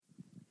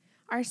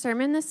Our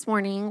sermon this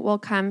morning will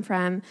come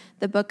from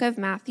the book of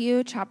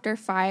Matthew, chapter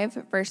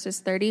 5, verses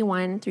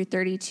 31 through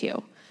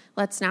 32.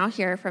 Let's now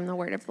hear from the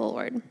word of the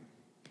Lord.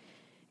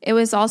 It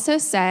was also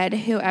said,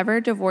 whoever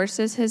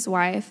divorces his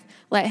wife,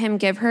 let him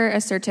give her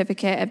a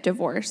certificate of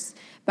divorce.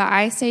 But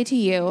I say to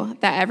you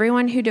that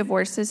everyone who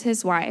divorces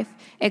his wife,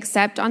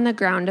 except on the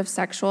ground of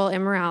sexual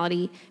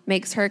immorality,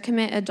 makes her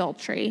commit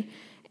adultery,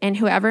 and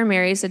whoever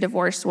marries a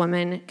divorced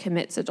woman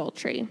commits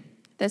adultery.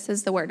 This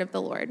is the word of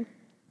the Lord.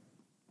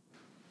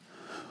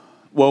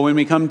 Well, when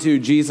we come to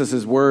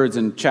Jesus' words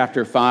in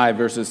chapter 5,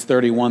 verses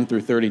 31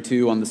 through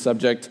 32 on the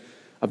subject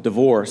of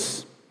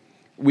divorce,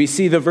 we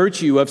see the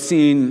virtue of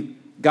seeing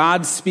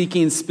God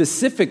speaking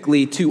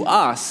specifically to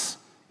us,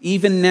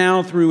 even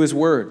now through his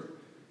word,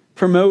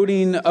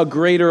 promoting a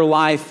greater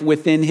life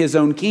within his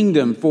own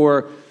kingdom.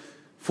 For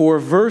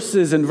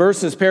verses and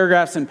verses,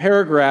 paragraphs and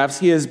paragraphs,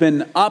 he has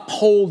been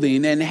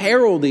upholding and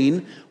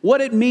heralding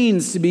what it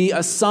means to be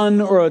a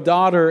son or a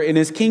daughter in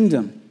his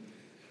kingdom.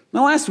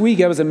 Now, last week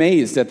I was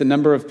amazed at the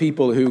number of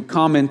people who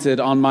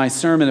commented on my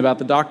sermon about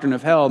the doctrine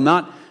of hell,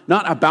 not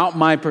about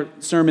my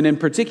sermon in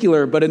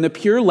particular, but in the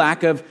pure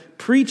lack of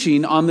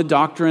preaching on the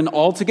doctrine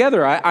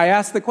altogether. I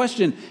asked the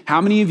question,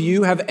 how many of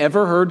you have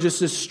ever heard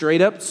just a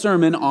straight up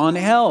sermon on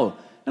hell?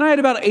 And I had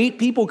about 8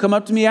 people come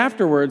up to me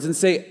afterwards and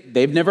say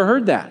they've never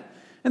heard that.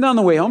 And on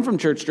the way home from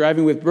church,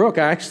 driving with Brooke,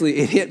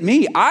 it hit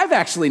me. I've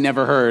actually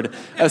never heard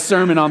a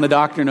sermon on the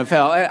doctrine of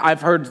hell.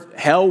 I've heard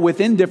hell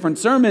within different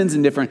sermons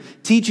and different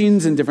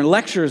teachings and different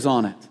lectures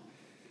on it.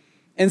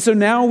 And so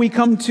now we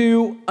come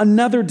to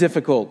another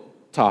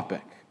difficult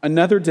topic,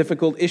 another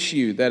difficult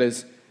issue that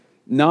is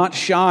not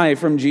shy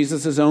from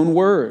Jesus' own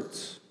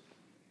words.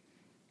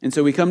 And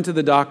so we come to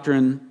the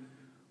doctrine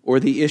or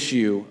the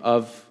issue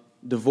of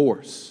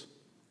divorce,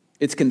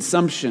 its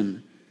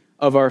consumption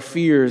of our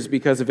fears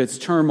because of its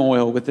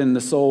turmoil within the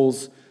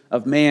souls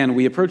of man.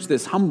 We approach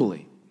this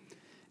humbly.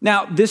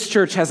 Now, this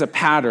church has a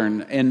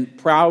pattern and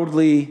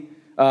proudly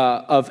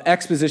of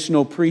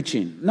expositional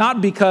preaching,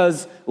 not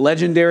because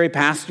legendary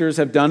pastors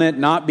have done it,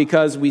 not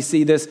because we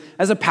see this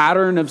as a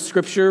pattern of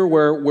Scripture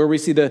where we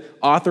see the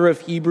author of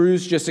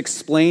Hebrews just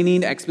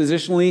explaining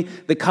expositionally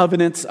the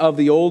covenants of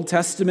the Old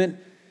Testament,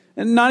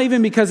 and not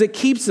even because it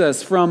keeps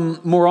us from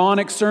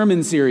moronic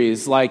sermon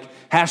series like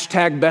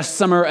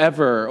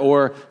 #BestSummerEver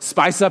or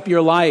Spice Up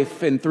Your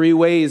Life in 3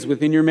 ways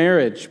within your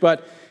marriage,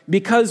 but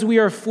because we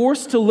are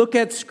forced to look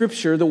at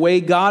Scripture the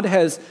way God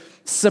has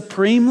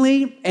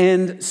supremely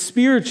and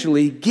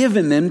spiritually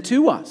given them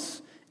to us.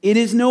 It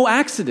is no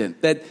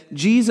accident that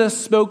Jesus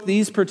spoke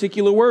these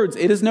particular words.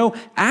 It is no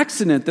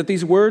accident that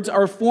these words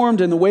are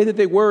formed in the way that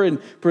they were and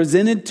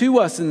presented to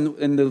us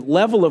in the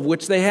level of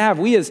which they have.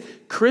 We as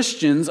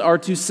Christians are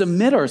to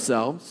submit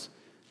ourselves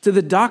to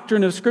the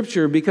doctrine of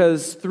Scripture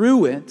because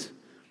through it,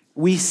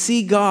 we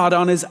see God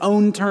on his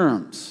own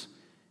terms.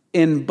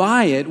 And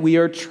by it, we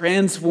are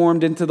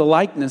transformed into the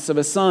likeness of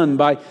a son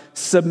by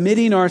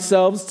submitting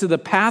ourselves to the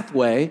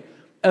pathway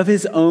of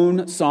his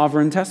own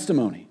sovereign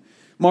testimony.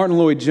 Martin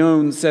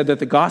Lloyd-Jones said that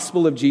the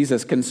gospel of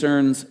Jesus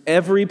concerns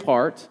every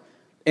part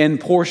and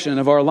portion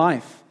of our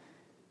life.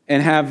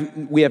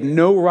 And we have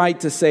no right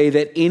to say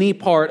that any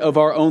part of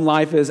our own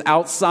life is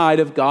outside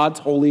of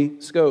God's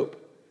holy scope.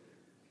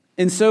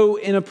 And so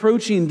in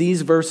approaching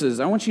these verses,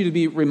 I want you to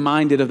be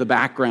reminded of the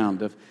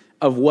background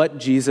of what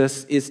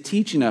Jesus is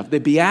teaching of. The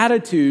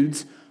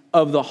Beatitudes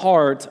of the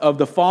heart of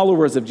the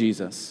followers of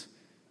Jesus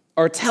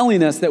are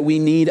telling us that we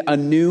need a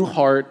new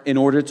heart in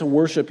order to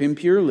worship him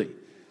purely.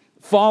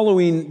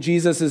 Following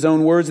Jesus'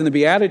 own words in the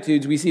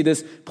Beatitudes, we see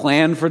this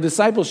plan for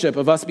discipleship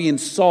of us being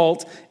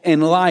salt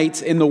and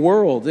light in the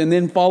world. And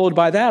then followed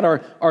by that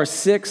are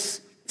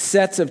 6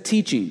 sets of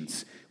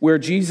teachings where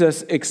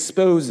Jesus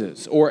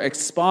exposes or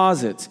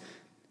exposits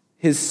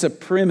his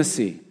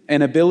supremacy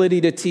and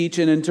ability to teach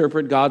and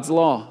interpret God's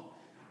law.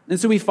 And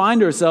so we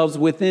find ourselves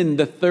within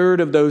the third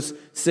of those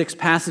 6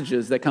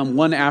 passages that come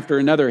one after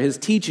another. His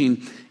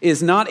teaching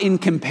is not in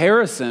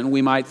comparison,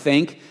 we might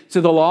think,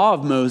 to the law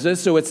of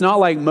Moses. So it's not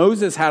like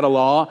Moses had a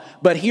law,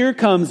 but here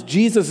comes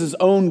Jesus'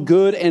 own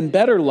good and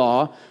better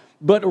law.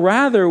 But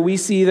rather we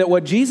see that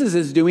what Jesus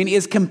is doing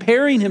is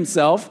comparing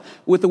himself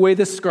with the way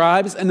the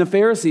scribes and the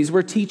Pharisees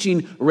were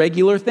teaching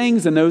regular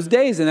things in those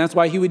days. And that's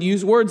why he would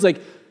use words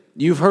like,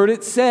 "You've heard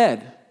it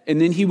said," and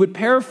then he would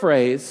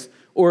paraphrase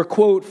or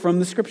quote from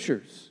the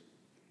Scriptures.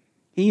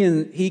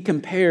 He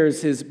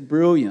compares his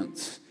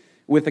brilliance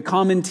with the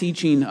common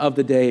teaching of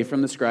the day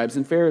from the scribes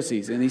and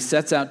Pharisees, and he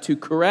sets out to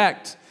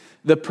correct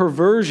the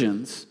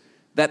perversions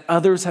that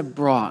others have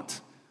brought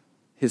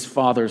his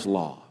Father's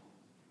law.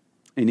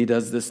 And he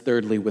does this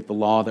thirdly with the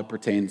law that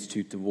pertains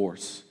to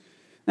divorce.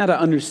 Now, to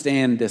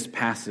understand this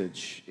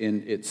passage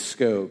in its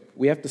scope,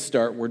 we have to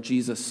start where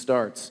Jesus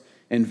starts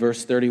in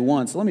verse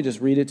 31. So let me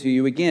just read it to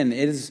you again.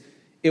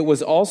 It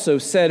was also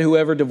said,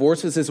 whoever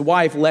divorces his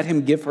wife, let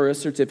him give her a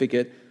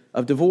certificate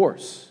of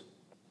divorce.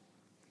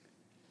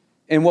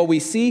 And what we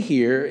see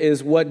here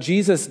is what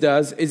Jesus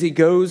does is he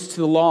goes to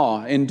the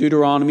law in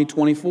Deuteronomy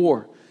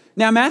 24.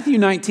 Now, Matthew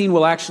 19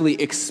 will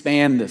actually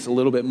expand this a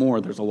little bit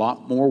more. There's a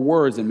lot more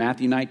words in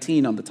Matthew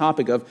 19 on the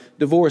topic of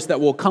divorce that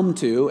we'll come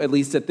to, at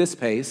least at this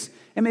pace,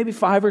 in maybe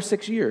 5 or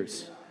 6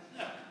 years.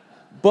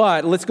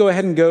 But let's go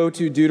ahead and go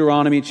to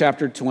Deuteronomy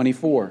chapter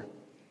 24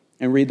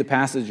 and read the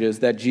passages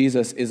that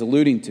Jesus is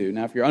alluding to.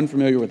 Now, if you're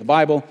unfamiliar with the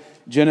Bible,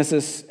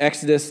 Genesis,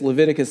 Exodus,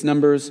 Leviticus,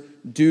 Numbers,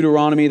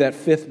 Deuteronomy, that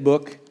 5th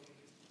book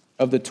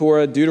of the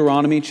Torah,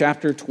 Deuteronomy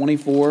chapter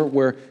 24,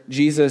 where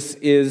Jesus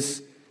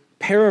is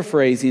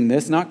paraphrasing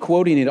this, not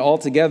quoting it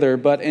altogether,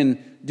 but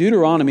in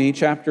Deuteronomy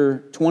chapter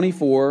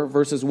 24,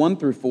 verses 1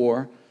 through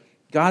 4,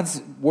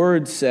 God's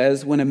word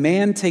says, when a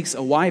man takes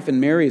a wife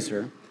and marries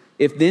her,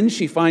 if then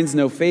she finds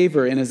no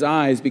favor in his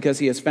eyes because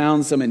he has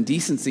found some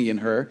indecency in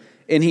her,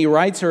 and he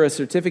writes her a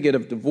certificate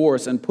of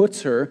divorce and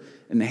puts her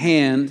in the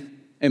hand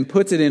and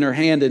puts it in her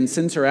hand and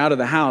sends her out of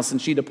the house,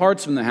 and she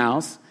departs from the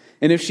house,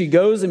 and if she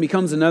goes and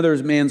becomes another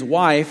man's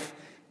wife,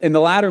 and the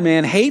latter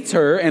man hates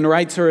her and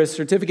writes her a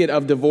certificate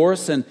of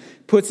divorce and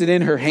puts it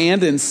in her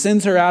hand and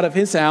sends her out of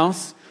his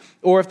house,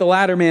 or if the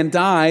latter man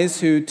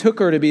dies who took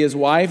her to be his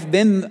wife,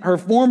 then her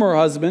former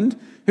husband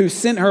who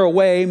sent her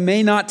away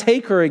may not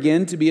take her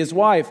again to be his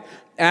wife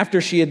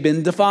after she had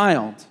been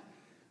defiled.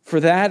 For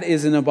that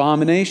is an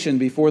abomination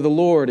before the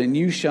Lord, and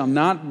you shall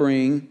not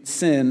bring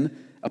sin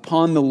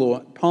upon the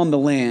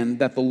land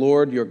that the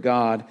Lord your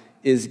God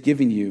is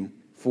giving you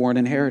for an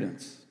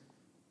inheritance.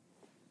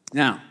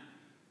 Now,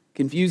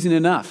 confusing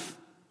enough.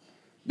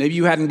 Maybe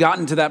you hadn't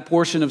gotten to that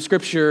portion of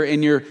Scripture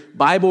in your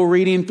Bible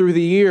reading through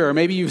the year, or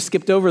maybe you've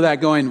skipped over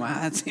that going, wow,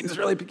 that seems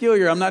really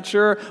peculiar. I'm not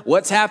sure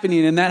what's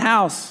happening in that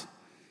house.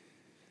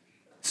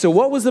 So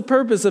what was the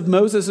purpose of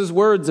Moses'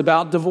 words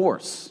about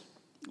divorce?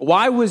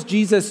 Why was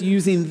Jesus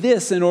using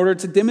this in order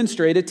to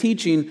demonstrate a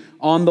teaching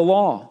on the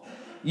law?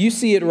 You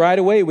see it right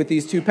away with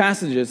these two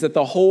passages, that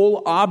the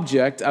whole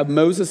object of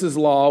Moses'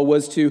 law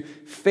was to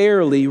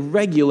fairly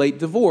regulate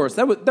divorce.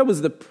 That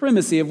was the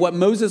primacy of what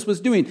Moses was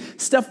doing.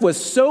 Stuff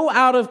was so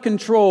out of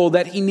control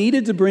that he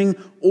needed to bring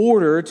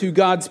order to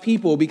God's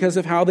people because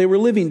of how they were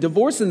living.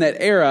 Divorce in that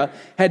era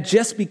had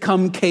just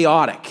become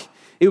chaotic.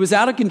 It was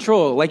out of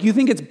control. Like you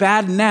think it's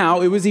bad now,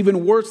 it was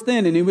even worse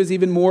then, and it was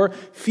even more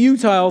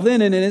futile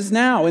then than it is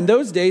now. In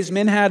those days,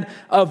 men had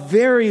a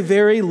very,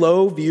 very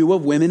low view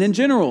of women in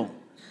general.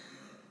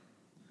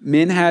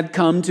 Men had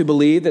come to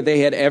believe that they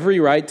had every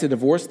right to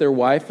divorce their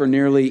wife for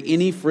nearly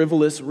any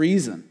frivolous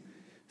reason,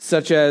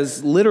 such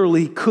as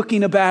literally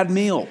cooking a bad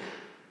meal.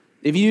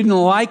 If you didn't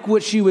like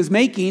what she was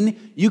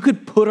making, you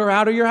could put her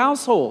out of your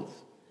household.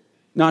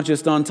 Not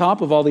just on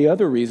top of all the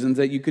other reasons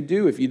that you could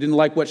do. If you didn't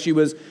like what she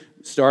was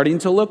starting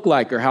to look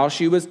like, or how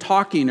she was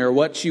talking, or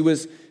what she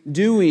was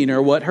doing,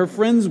 or what her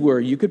friends were,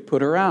 you could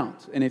put her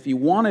out. And if you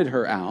wanted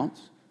her out,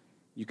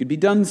 you could be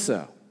done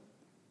so.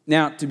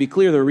 Now, to be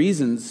clear, the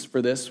reasons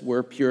for this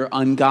were pure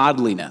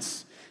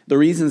ungodliness. The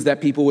reasons that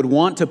people would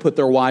want to put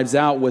their wives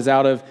out was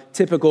out of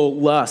typical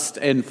lust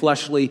and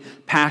fleshly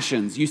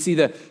passions. You see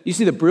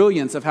the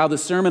brilliance of how the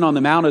Sermon on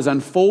the Mount is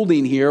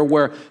unfolding here,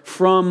 where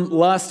from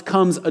lust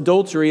comes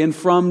adultery, and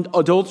from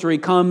adultery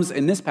comes,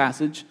 in this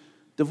passage,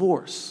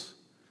 divorce.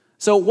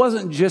 So it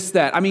wasn't just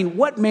that. I mean,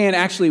 what man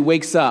actually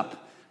wakes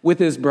up with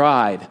his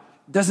bride,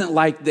 doesn't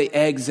like the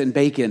eggs and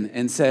bacon,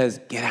 and says,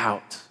 get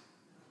out?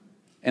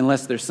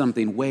 Unless there's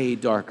something way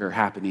darker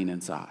happening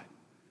inside.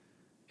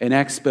 An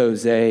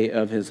expose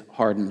of his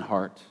hardened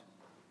heart,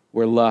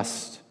 where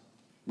lust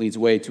leads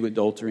way to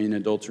adultery, and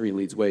adultery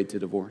leads way to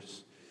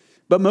divorce.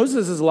 But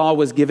Moses' law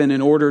was given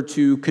in order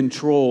to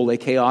control a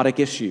chaotic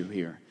issue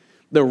here.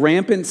 The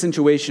rampant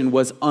situation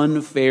was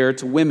unfair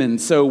to women.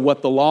 So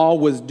what the law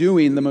was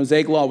doing, the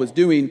Mosaic law was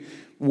doing,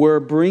 were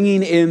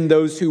bringing in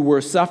those who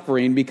were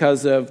suffering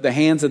because of the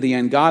hands of the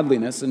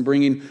ungodliness and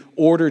bringing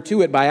order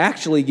to it by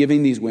actually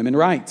giving these women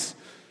rights.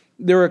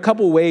 There are a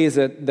couple ways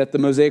that the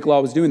Mosaic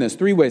Law was doing this.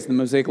 3 ways the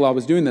Mosaic Law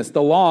was doing this.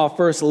 The law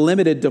first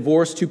limited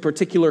divorce to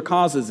particular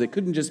causes. It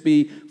couldn't just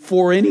be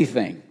for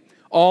anything.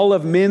 All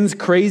of men's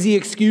crazy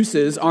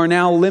excuses are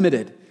now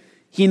limited.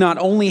 He not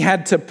only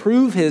had to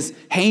prove his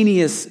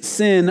heinous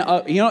sin,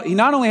 he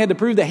not only had to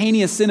prove the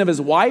heinous sin of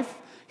his wife,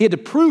 he had to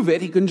prove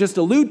it. He couldn't just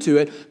allude to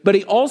it, but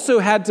he also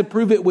had to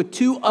prove it with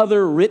 2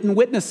 other written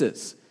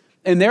witnesses.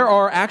 And there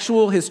are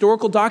actual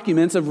historical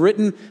documents of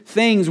written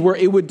things where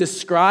it would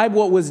describe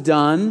what was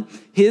done.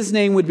 His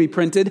name would be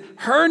printed,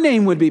 her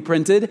name would be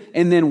printed,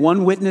 and then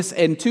 1 witness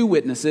and 2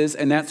 witnesses,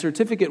 and that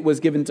certificate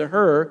was given to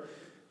her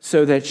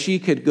so that she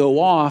could go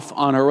off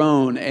on her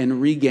own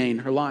and regain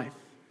her life.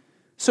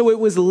 So it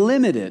was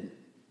limited.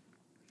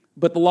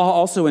 But the law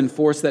also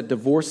enforced that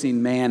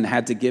divorcing man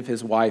had to give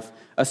his wife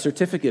a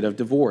certificate of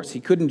divorce.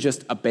 He couldn't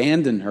just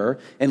abandon her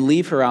and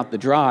leave her out to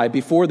dry.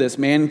 Before this,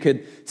 man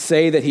could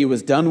say that he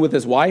was done with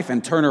his wife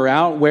and turn her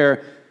out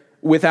where,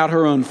 without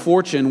her own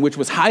fortune, which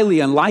was highly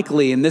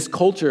unlikely in this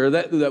culture,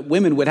 that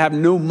women would have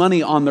no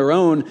money on their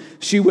own,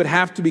 she would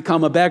have to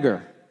become a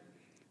beggar.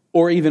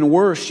 Or even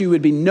worse, she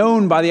would be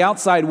known by the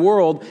outside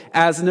world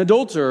as an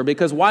adulterer,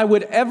 because why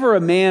would ever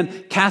a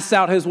man cast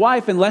out his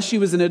wife unless she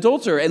was an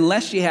adulterer,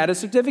 unless she had a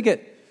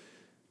certificate?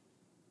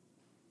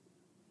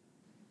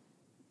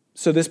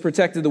 So this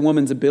protected the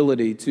woman's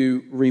ability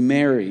to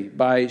remarry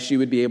by she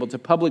would be able to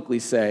publicly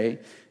say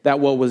that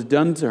what was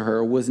done to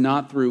her was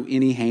not through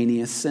any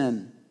heinous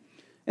sin.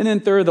 And then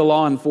third, the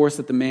law enforced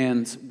that the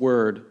man's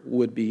word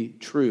would be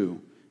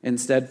true and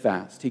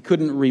steadfast. He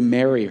couldn't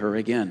remarry her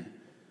again.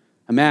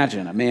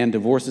 Imagine a man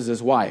divorces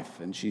his wife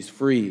and she's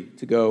free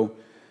to go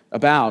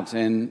about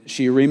and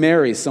she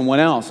remarries someone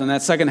else. And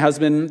that second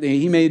husband,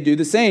 he may do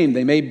the same.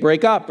 They may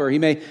break up or he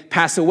may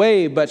pass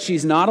away, but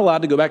she's not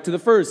allowed to go back to the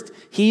first.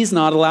 He's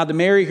not allowed to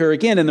marry her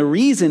again. And the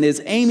reason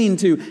is aiming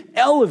to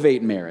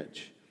elevate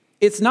marriage.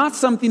 It's not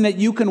something that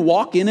you can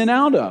walk in and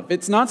out of.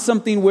 It's not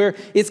something where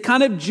it's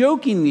kind of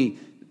jokingly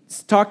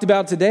talked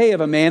about today of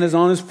a man is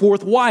on his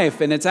fourth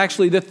wife and it's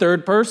actually the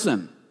third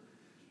person,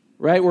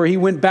 right? Where he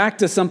went back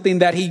to something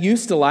that he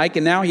used to like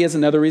and now he has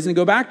another reason to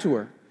go back to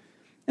her.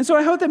 And so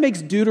I hope that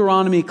makes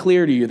Deuteronomy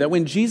clear to you, that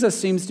when Jesus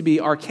seems to be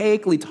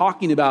archaically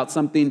talking about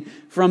something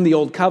from the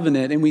Old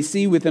Covenant, and we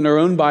see within our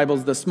own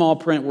Bibles the small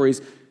print where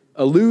he's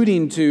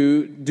alluding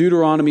to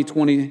Deuteronomy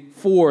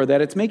 24,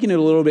 that it's making it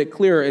a little bit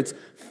clearer. It's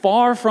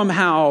far from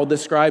how the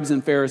scribes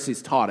and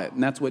Pharisees taught it,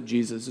 and that's what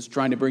Jesus is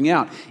trying to bring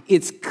out.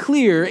 It's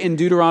clear in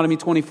Deuteronomy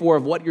 24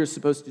 of what you're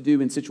supposed to do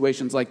in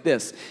situations like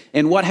this,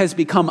 and what has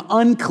become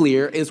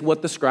unclear is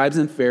what the scribes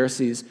and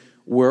Pharisees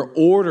were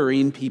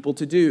ordering people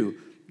to do.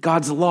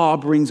 God's law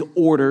brings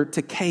order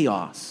to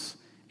chaos,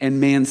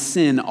 and man's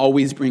sin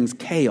always brings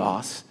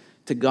chaos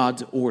to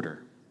God's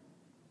order.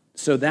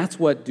 So that's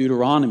what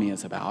Deuteronomy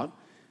is about.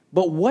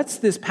 But what's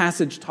this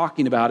passage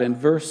talking about in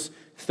verse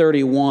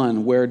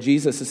 31 where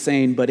Jesus is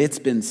saying, but it's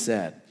been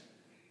said?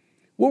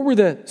 What were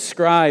the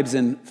scribes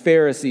and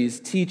Pharisees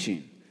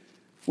teaching?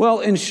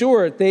 Well, in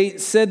short, they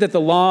said that the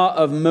law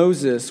of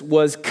Moses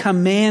was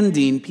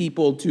commanding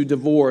people to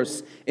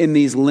divorce in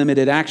these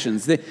limited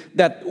actions.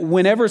 That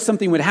whenever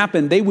something would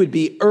happen, they would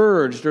be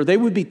urged or they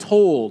would be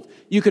told.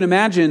 You can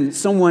imagine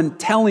someone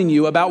telling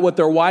you about what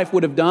their wife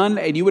would have done,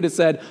 and you would have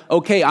said,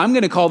 okay, I'm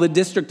going to call the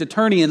district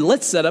attorney and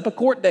let's set up a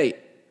court date.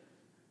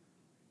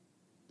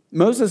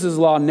 Moses'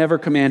 law never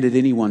commanded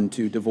anyone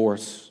to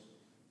divorce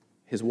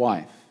his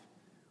wife.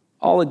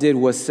 All it did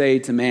was say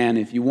to man,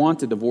 if you want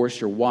to divorce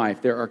your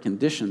wife, there are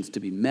conditions to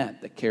be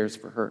met that cares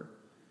for her.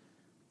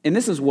 And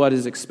this is what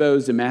is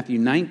exposed in Matthew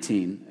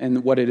 19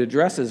 and what it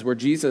addresses, where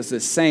Jesus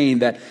is saying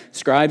that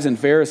scribes and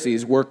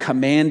Pharisees were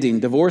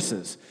commanding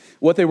divorces.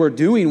 What they were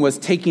doing was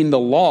taking the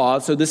law.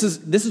 So this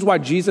is why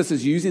Jesus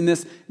is using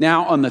this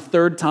now on the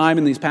third time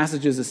in these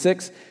passages of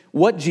 6.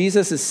 What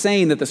Jesus is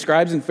saying that the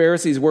scribes and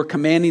Pharisees were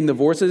commanding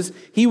divorces,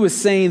 he was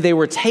saying they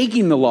were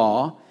taking the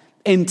law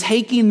and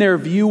taking their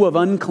view of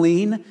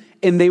unclean,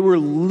 and they were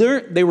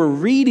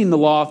reading the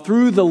law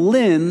through the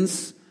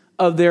lens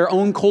of their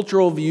own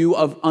cultural view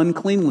of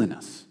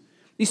uncleanliness.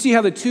 You see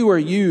how the two are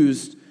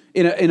used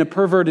in a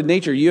perverted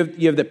nature. You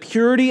have the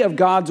purity of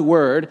God's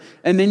word,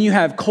 and then you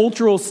have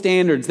cultural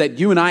standards that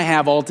you and I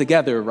have all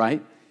together,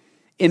 right?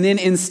 And then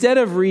instead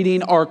of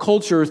reading our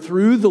culture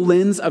through the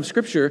lens of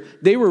Scripture,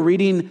 they were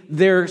reading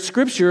their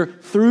Scripture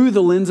through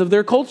the lens of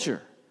their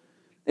culture.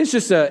 It's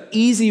just an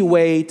easy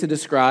way to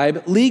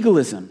describe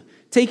legalism.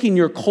 Taking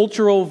your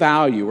cultural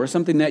value or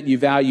something that you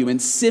value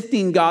and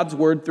sifting God's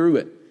word through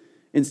it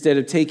instead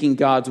of taking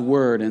God's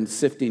word and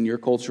sifting your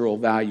cultural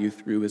value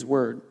through his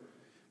word.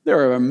 There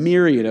are a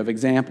myriad of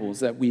examples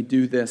that we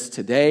do this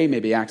today,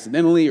 maybe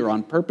accidentally or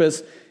on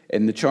purpose,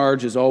 and the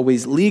charge is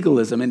always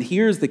legalism. And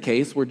here's the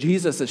case where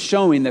Jesus is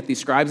showing that these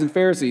scribes and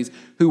Pharisees,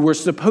 who were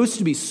supposed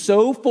to be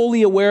so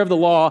fully aware of the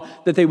law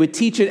that they would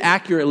teach it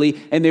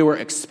accurately, and they were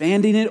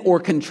expanding it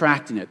or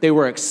contracting it. They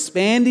were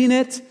expanding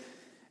it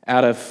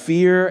out of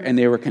fear, and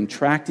they were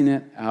contracting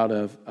it out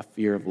of a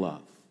fear of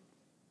love.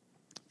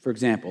 For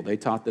example, they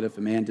taught that if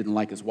a man didn't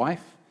like his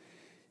wife,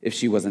 if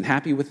she wasn't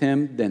happy with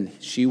him, then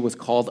she was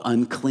called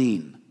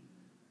unclean.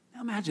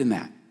 Now imagine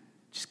that.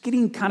 Just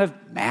getting kind of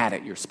mad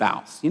at your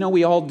spouse. You know,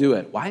 we all do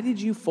it. Why did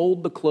you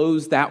fold the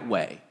clothes that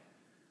way?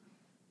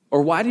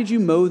 Or why did you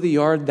mow the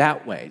yard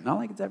that way? Not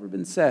like it's ever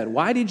been said.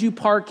 Why did you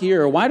park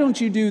here? Or why don't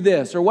you do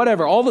this? Or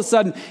whatever. All of a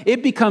sudden,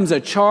 it becomes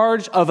a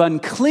charge of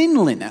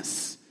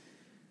uncleanliness,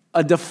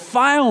 a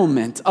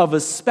defilement of a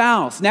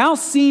spouse, now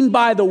seen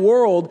by the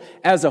world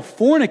as a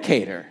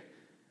fornicator,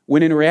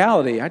 when in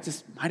reality, I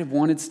just might have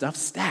wanted stuff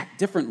stacked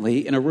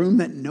differently in a room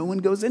that no one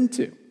goes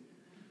into.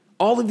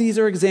 All of these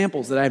are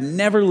examples that I've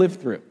never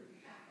lived through.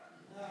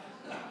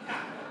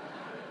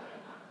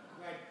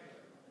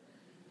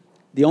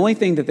 The only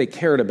thing that they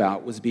cared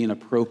about was being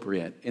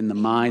appropriate in the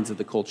minds of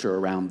the culture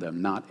around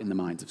them, not in the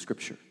minds of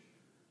Scripture.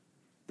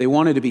 They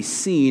wanted to be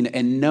seen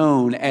and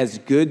known as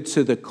good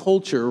to the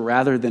culture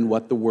rather than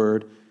what the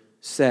Word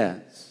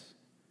says.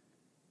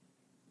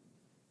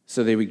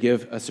 So they would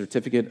give a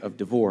certificate of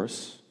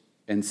divorce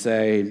and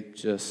say,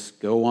 just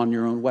go on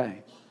your own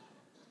way.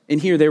 And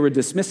here they were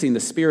dismissing the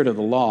spirit of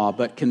the law,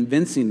 but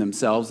convincing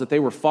themselves that they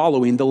were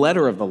following the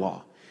letter of the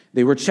law.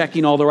 They were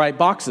checking all the right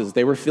boxes.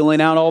 They were filling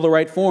out all the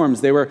right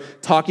forms. They were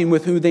talking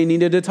with who they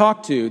needed to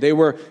talk to. They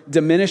were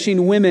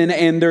diminishing women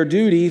and their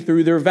duty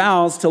through their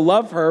vows to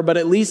love her, but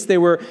at least they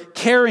were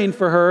caring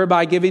for her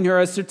by giving her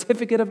a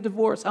certificate of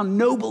divorce. How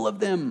noble of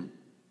them.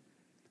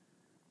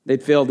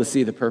 They'd failed to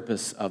see the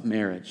purpose of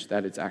marriage,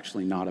 that it's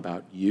actually not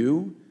about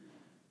you,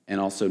 and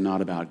also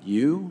not about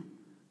you,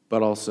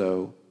 but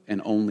also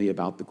and only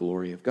about the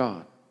glory of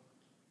God.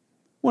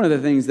 One of the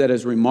things that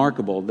is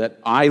remarkable that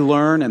I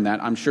learn and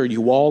that I'm sure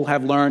you all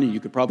have learned, and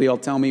you could probably all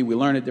tell me we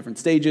learn at different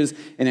stages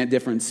and at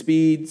different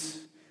speeds,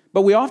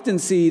 but we often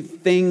see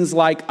things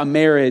like a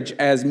marriage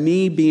as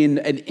me being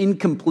an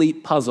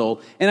incomplete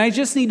puzzle, and I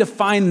just need to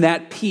find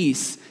that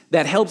piece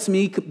that helps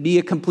me be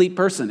a complete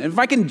person. And if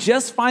I can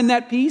just find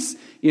that piece,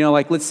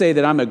 like let's say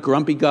that I'm a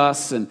grumpy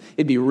Gus, and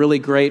it'd be really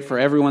great for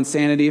everyone's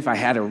sanity if I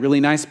had a really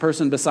nice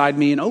person beside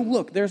me, and oh,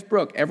 look, there's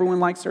Brooke.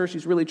 Everyone likes her.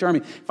 She's really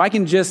charming. If I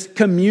can just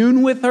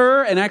commune with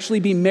her and actually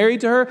be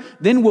married to her,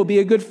 then we'll be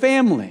a good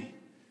family.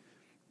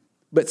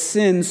 But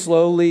sin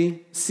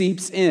slowly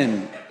seeps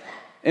in.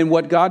 And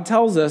what God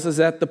tells us is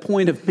that the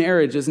point of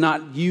marriage is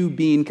not you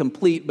being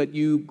complete, but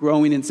you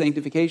growing in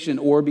sanctification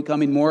or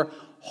becoming more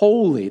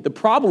holy. The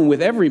problem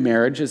with every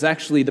marriage is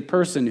actually the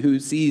person who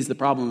sees the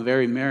problem of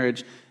every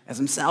marriage as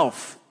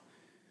himself.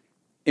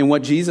 And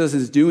what Jesus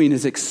is doing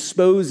is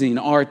exposing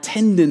our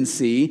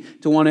tendency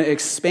to want to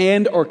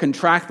expand or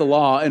contract the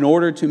law in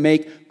order to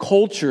make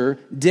culture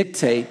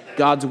dictate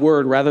God's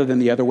word rather than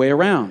the other way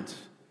around.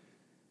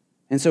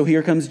 And so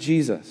here comes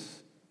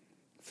Jesus,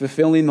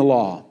 fulfilling the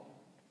law,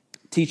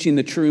 teaching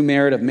the true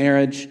merit of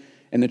marriage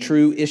and the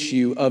true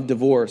issue of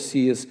divorce.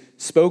 He has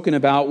spoken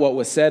about what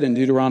was said in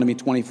Deuteronomy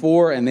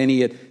 24, and then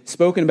he had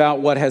spoken about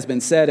what has been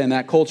said in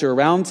that culture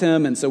around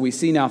him. And so we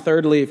see now,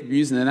 thirdly, if you're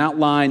using an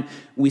outline,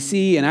 we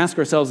see and ask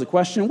ourselves the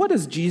question, what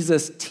does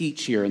Jesus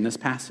teach here in this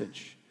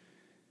passage?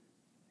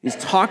 He's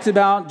talked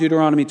about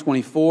Deuteronomy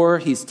 24.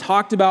 He's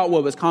talked about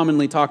what was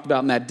commonly talked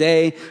about in that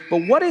day.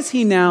 But what does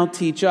he now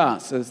teach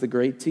us as the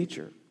great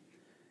teacher?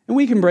 And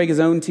we can break his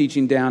own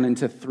teaching down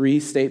into three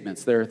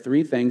statements. There are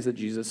three things that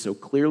Jesus so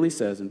clearly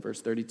says in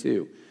verse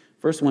 32.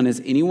 First one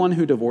is, anyone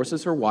who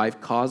divorces her wife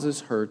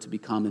causes her to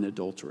become an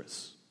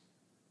adulteress.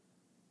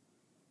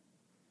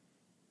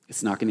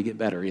 It's not going to get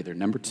better either.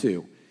 Number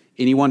two,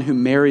 anyone who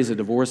marries a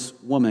divorced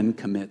woman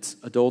commits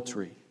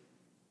adultery.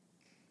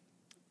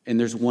 And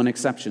there's one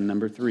exception,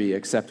 number three,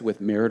 except with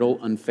marital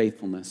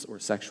unfaithfulness or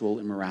sexual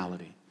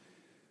immorality,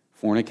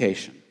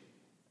 fornication.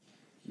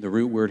 The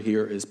root word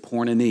here is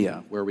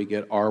porneia, where we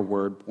get our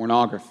word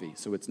pornography.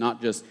 So it's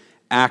not just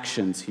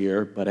actions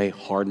here, but a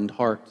hardened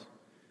heart.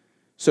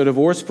 So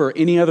divorce for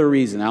any other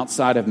reason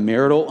outside of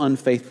marital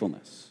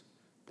unfaithfulness,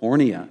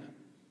 porneia.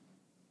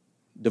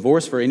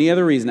 Divorce for any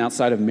other reason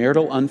outside of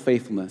marital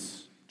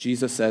unfaithfulness,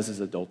 Jesus says, is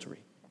adultery.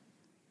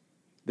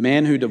 The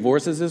man who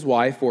divorces his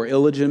wife for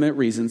illegitimate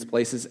reasons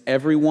places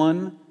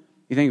everyone,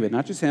 you think of it,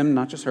 not just him,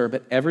 not just her,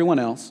 but everyone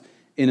else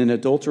in an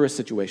adulterous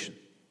situation.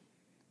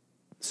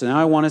 So now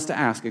I want us to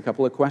ask a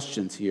couple of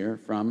questions here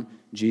from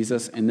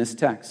Jesus in this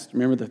text.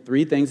 Remember the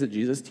three things that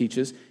Jesus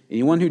teaches.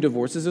 Anyone who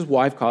divorces his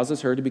wife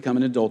causes her to become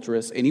an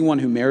adulteress. Anyone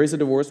who marries a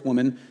divorced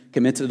woman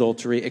commits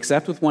adultery,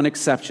 except with one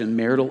exception,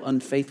 marital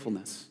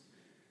unfaithfulness.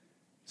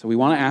 So we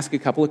want to ask a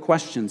couple of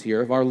questions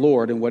here of our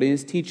Lord and what he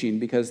is teaching,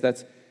 because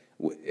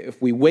if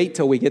we wait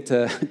till we get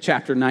to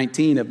chapter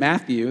 19 of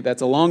Matthew,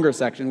 that's a longer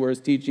section where his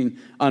teaching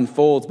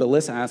unfolds, but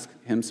let's ask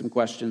him some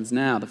questions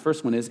now. The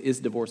first one is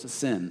divorce a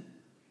sin?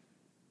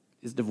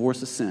 Is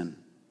divorce a sin?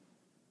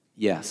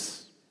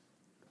 Yes.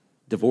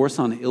 Divorce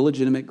on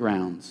illegitimate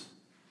grounds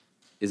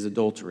is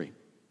adultery.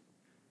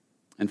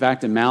 In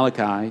fact, in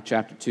Malachi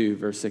chapter 2,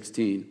 verse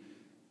 16,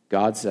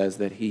 God says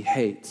that he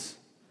hates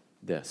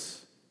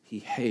this. He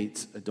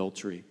hates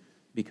adultery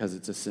because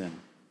it's a sin,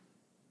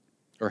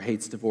 or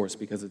hates divorce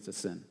because it's a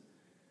sin.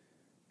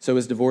 So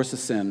is divorce a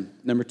sin?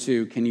 Number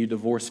two, can you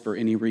divorce for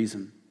any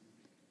reason?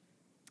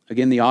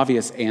 Again, the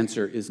obvious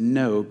answer is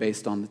no,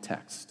 based on the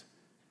text.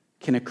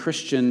 Can a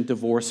Christian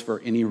divorce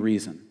for any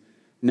reason?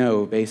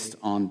 No, based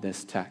on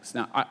this text.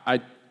 Now, I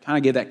kind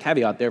of gave that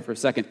caveat there for a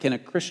second. Can a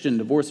Christian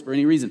divorce for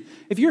any reason?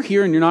 If you're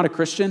here and you're not a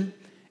Christian,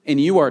 and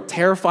you are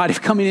terrified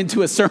of coming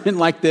into a sermon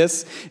like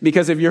this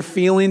because of your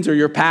feelings or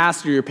your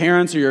past or your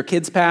parents or your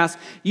kids' past,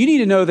 you need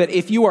to know that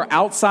if you are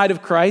outside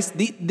of Christ,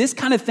 this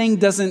kind of thing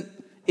doesn't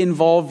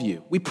involve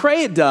you. We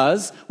pray it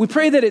does. We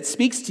pray that it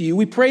speaks to you.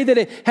 We pray that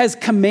it has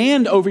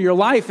command over your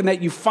life and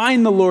that you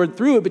find the Lord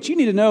through it. But you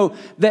need to know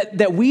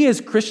that we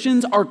as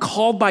Christians are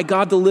called by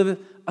God to live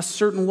a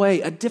certain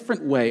way, a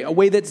different way, a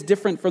way that's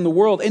different from the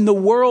world. In the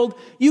world,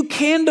 you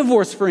can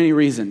divorce for any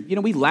reason.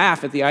 We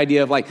laugh at the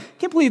idea of I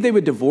can't believe they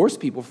would divorce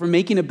people for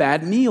making a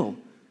bad meal.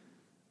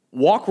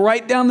 Walk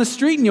right down the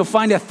street and you'll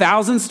find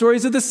 1,000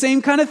 stories of the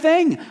same kind of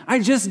thing. I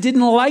just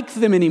didn't like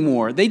them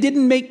anymore. They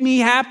didn't make me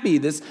happy.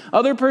 This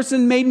other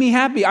person made me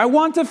happy. I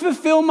want to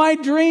fulfill my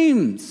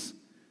dreams.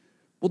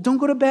 Well, don't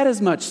go to bed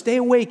as much. Stay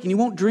awake and you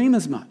won't dream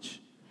as much.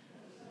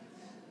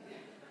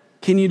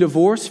 Can you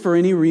divorce for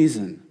any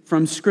reason?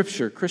 From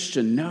Scripture,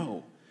 Christian,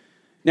 no.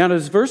 Now,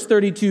 does verse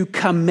 32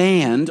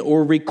 command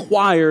or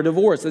require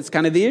divorce? That's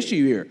kind of the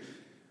issue here.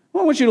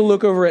 Well, I want you to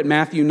look over at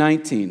Matthew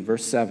 19,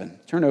 verse 7.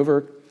 Turn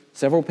over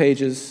several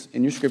pages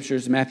in your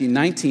scriptures. Matthew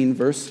 19,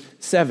 verse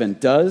 7.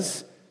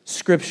 Does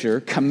Scripture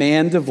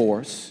command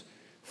divorce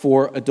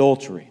for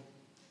adultery?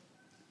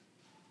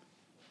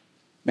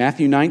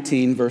 Matthew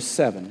 19, verse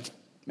 7.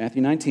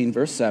 Matthew 19,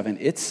 verse 7,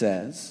 it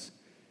says,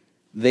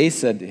 they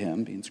said to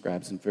him, being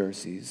scribes and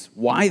Pharisees,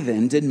 why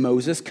then did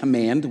Moses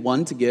command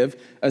one to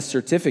give a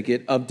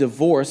certificate of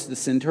divorce to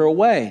send her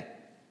away?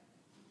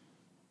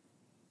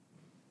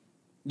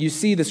 You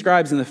see, the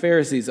scribes and the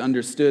Pharisees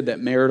understood that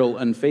marital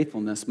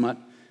unfaithfulness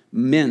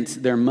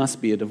meant there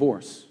must be a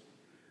divorce.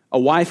 A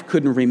wife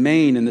couldn't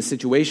remain in the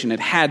situation. It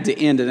had to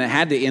end, and it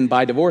had to end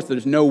by divorce.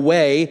 There's no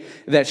way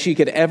that she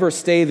could ever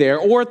stay there,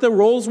 or if the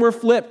roles were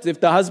flipped, if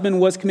the husband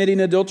was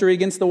committing adultery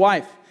against the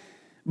wife.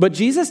 But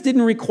Jesus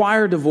didn't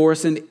require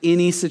divorce in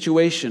any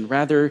situation.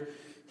 Rather,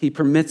 he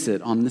permits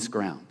it on this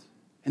ground.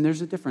 And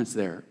there's a difference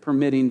there,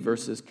 permitting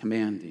versus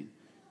commanding.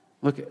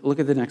 Look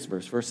at the next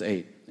verse, verse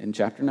 8. In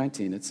chapter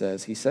 19, it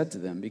says, he said to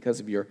them, because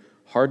of your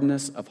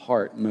hardness of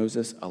heart,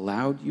 Moses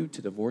allowed you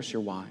to divorce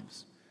your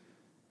wives.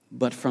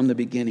 But from the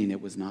beginning,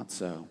 it was not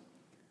so.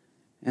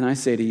 And I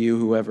say to you,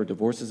 whoever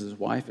divorces his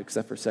wife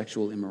except for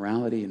sexual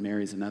immorality and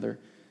marries another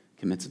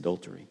commits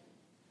adultery.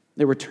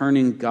 They were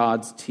turning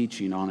God's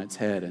teaching on its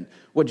head. And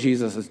what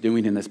Jesus is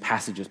doing in this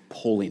passage is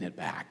pulling it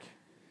back.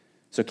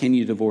 So can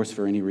you divorce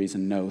for any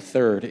reason? No.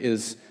 Third,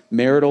 is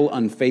marital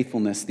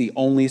unfaithfulness the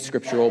only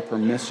scriptural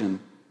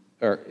permission,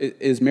 or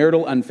is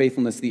marital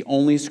unfaithfulness the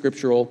only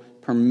scriptural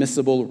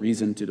permissible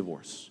reason to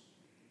divorce?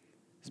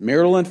 Is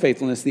marital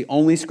unfaithfulness the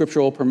only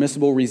scriptural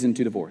permissible reason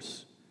to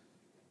divorce?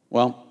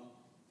 Well,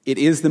 it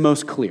is the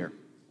most clear.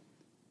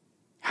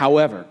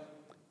 However,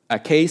 a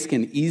case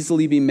can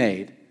easily be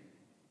made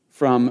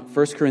from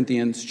 1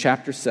 Corinthians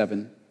chapter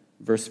 7,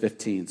 verse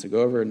 15. So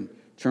go over and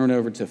turn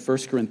over to 1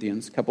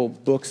 Corinthians, a couple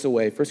books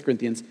away, 1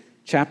 Corinthians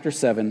chapter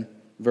 7,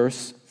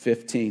 verse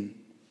 15.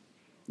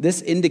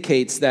 This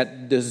indicates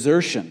that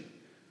desertion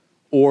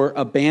or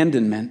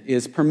abandonment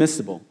is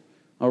permissible.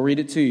 I'll read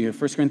it to you.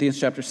 1 Corinthians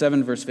chapter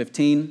 7, verse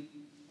 15.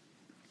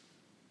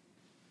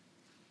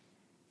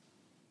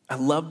 I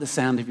love the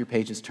sound of your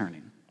pages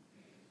turning.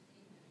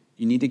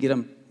 You need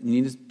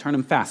to turn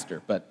them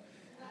faster, but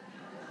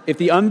if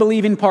the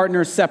unbelieving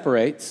partner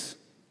separates,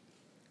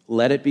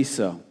 let it be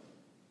so.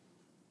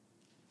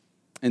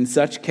 In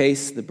such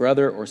case, the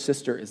brother or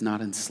sister is not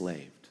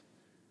enslaved.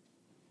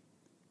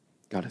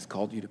 God has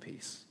called you to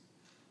peace.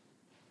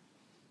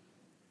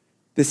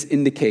 This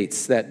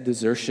indicates that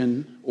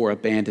desertion or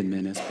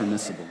abandonment is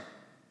permissible.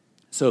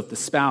 So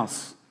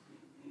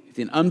if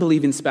an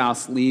unbelieving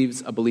spouse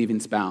leaves a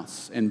believing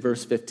spouse, in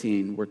verse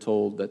 15, we're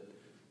told that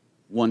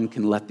one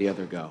can let the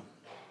other go.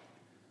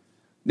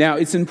 Now,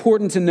 it's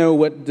important to know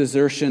what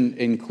desertion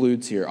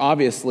includes here.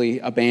 Obviously,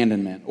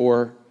 abandonment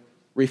or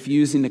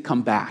refusing to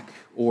come back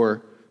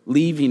or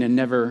leaving and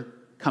never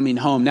coming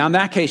home. Now, in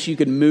that case, you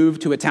could move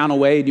to a town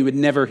away and you would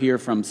never hear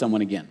from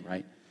someone again,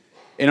 right?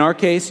 In our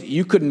case,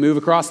 you couldn't move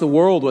across the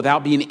world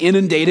without being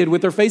inundated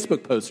with their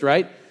Facebook posts,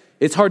 right?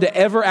 It's hard to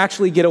ever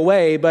actually get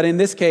away, but in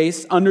this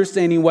case,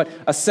 understanding what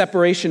a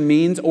separation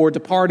means or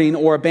departing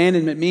or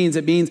abandonment means,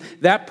 it means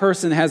that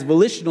person has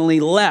volitionally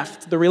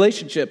left the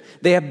relationship.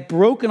 They have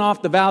broken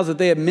off the vows that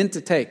they have meant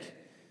to take.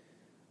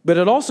 But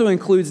it also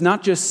includes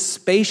not just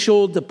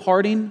spatial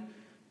departing,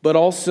 but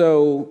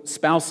also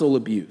spousal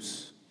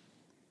abuse,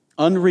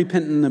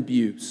 unrepentant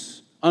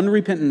abuse,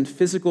 unrepentant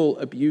physical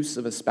abuse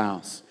of a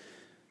spouse.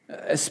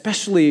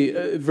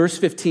 Especially verse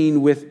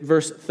 15 with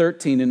verse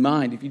 13 in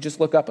mind. If you just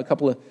look up a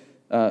couple of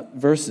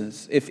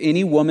verses. If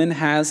any woman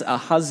has a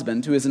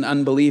husband who is an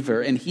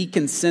unbeliever and he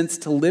consents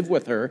to live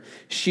with her,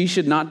 she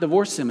should not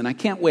divorce him. And I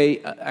can't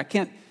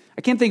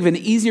think of an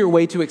easier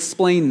way to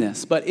explain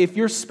this, but if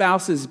your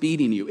spouse is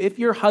beating you, if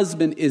your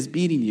husband is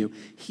beating you,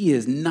 he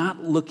is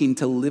not looking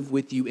to live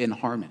with you in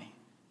harmony.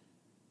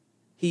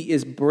 He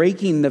is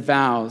breaking the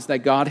vows that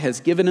God has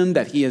given him,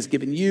 that he has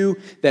given you,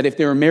 that if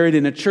they were married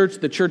in a church,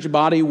 the church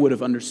body would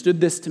have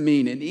understood this to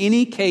mean. In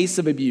any case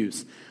of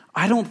abuse,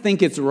 I don't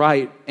think it's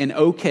right and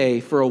okay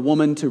for a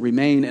woman to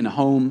remain in a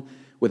home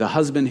with a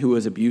husband who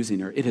is abusing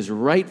her. It is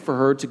right for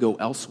her to go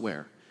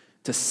elsewhere,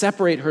 to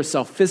separate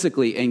herself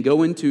physically and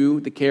go into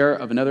the care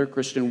of another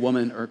Christian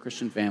woman or a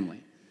Christian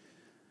family,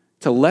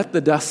 to let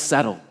the dust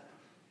settle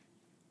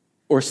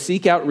or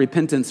seek out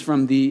repentance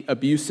from the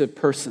abusive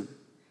person.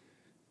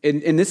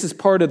 And this is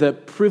part of the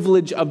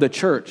privilege of the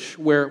church,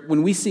 where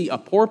when we see a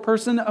poor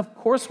person, of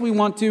course we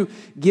want to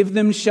give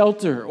them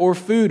shelter or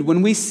food.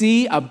 When we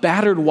see a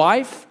battered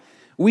wife,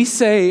 we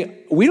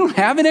say, we don't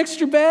have an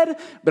extra bed,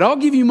 but I'll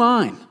give you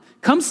mine.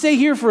 Come stay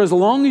here for as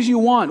long as you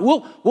want.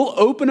 We'll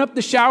open up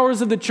the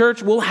showers of the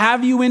church. We'll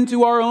have you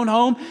into our own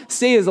home.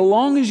 Stay as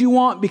long as you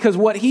want, because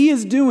what he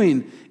is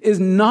doing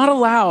is not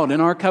allowed in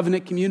our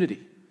covenant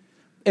community.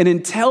 And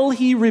until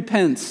he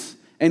repents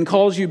and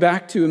calls you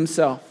back to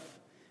himself,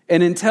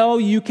 and until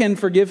you can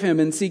forgive him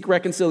and seek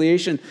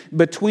reconciliation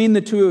between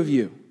the two of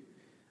you,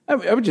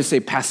 I would just say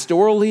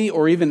pastorally,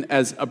 or even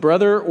as a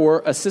brother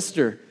or a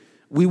sister,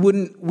 we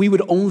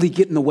would only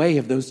get in the way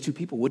of those two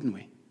people, wouldn't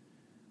we?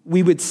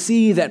 We would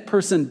see that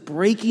person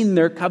breaking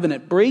their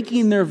covenant,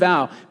 breaking their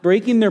vow,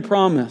 breaking their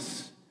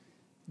promise,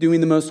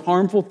 doing the most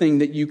harmful thing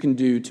that you can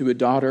do to a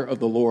daughter of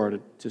the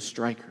Lord, to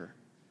strike her.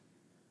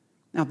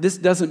 Now, this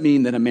doesn't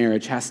mean that a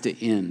marriage has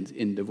to end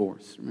in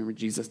divorce. Remember,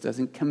 Jesus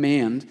doesn't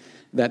command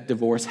that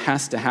divorce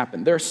has to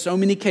happen. There are so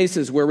many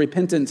cases where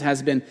repentance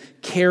has been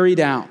carried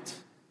out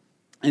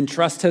and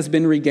trust has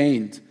been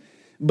regained.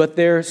 But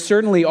there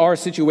certainly are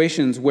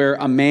situations where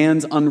a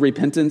man's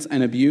unrepentance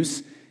and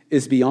abuse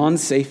is beyond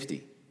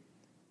safety.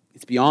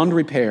 It's beyond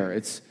repair.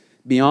 It's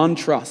beyond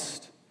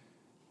trust.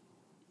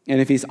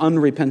 And if he's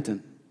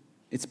unrepentant,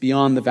 it's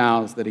beyond the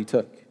vows that he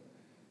took.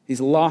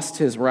 He's lost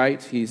his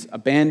right. He's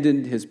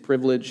abandoned his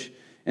privilege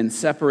and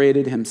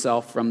separated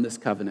himself from this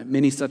covenant.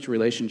 Many such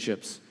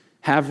relationships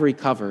have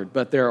recovered,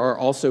 but there are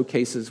also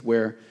cases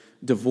where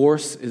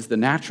divorce is the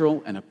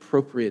natural and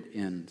appropriate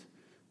end,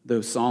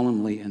 though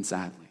solemnly and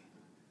sadly.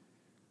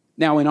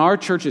 Now, in our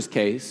church's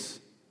case,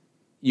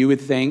 you would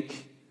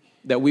think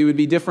that we would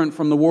be different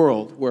from the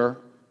world, where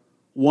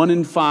 1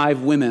 in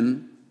 5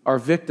 women are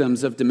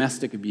victims of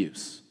domestic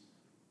abuse.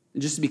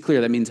 And just to be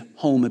clear, that means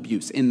home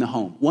abuse, in the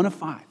home. 1 of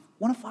 5.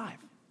 1 of 5.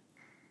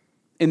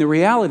 And the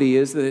reality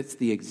is that it's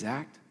the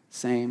exact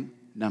same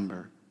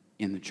number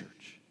in the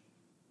church,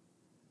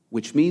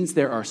 which means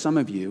there are some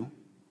of you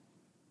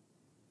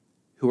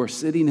who are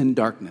sitting in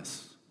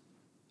darkness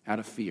out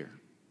of fear.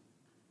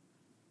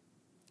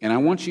 And I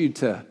want you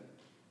to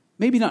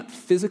maybe not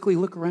physically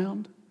look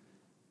around,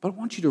 but I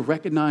want you to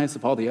recognize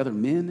of all the other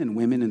men and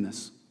women in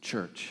this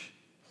church,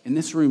 in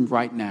this room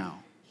right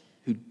now,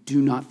 who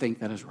do not think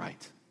that is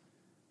right.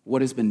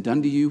 What has been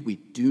done to you, we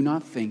do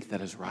not think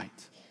that is right.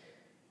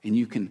 And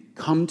you can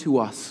come to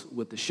us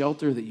with the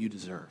shelter that you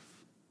deserve.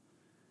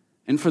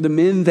 And for the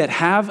men that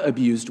have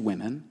abused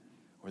women,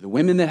 or the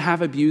women that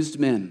have abused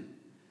men,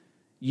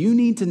 you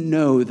need to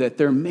know that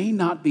there may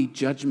not be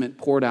judgment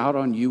poured out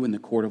on you in the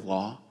court of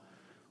law,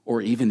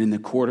 or even in the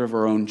court of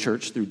our own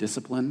church through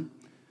discipline,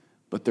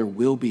 but there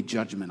will be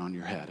judgment on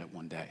your head at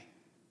one day.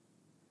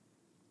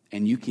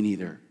 And you can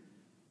either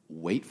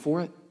wait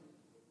for it,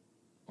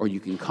 or you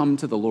can come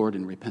to the Lord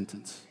in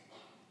repentance.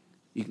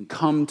 You can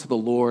come to the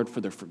Lord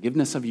for the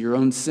forgiveness of your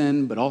own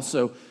sin, but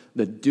also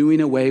the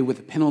doing away with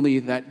the penalty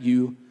that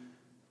you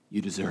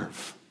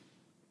deserve.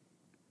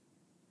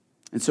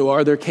 And so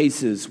are there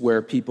cases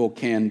where people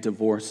can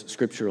divorce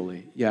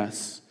scripturally?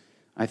 Yes.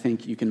 I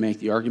think you can make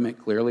the argument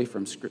clearly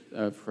from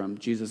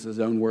Jesus'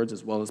 own words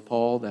as well as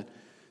Paul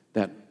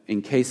that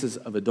in cases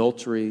of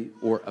adultery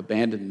or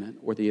abandonment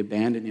or the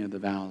abandoning of the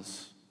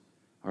vows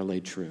are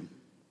laid true.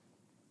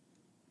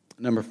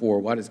 Number 4,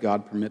 why does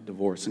God permit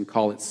divorce and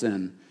call it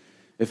sin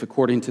if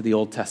according to the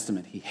Old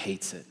Testament he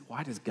hates it?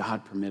 Why does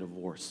God permit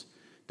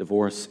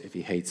divorce if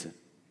he hates it?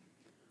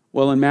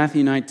 Well, in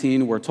Matthew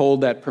 19, we're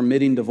told that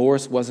permitting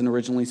divorce wasn't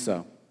originally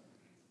so.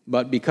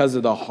 But because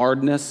of the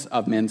hardness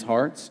of men's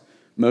hearts,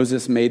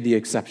 Moses made the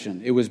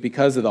exception. It was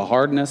because of the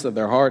hardness of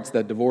their hearts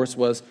that divorce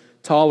was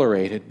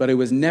tolerated, but it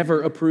was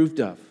never approved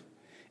of.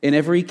 In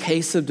every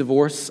case of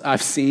divorce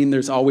I've seen,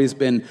 there's always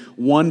been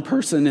one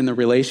person in the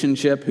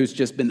relationship who's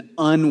just been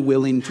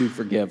unwilling to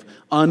forgive,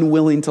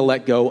 unwilling to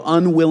let go,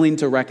 unwilling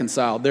to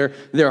reconcile.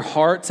 Their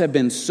hearts have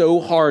been so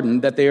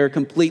hardened that they are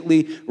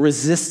completely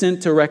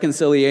resistant to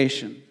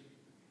reconciliation.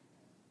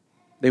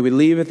 They would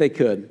leave if they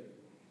could,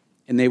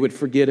 and they would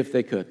forget if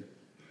they could.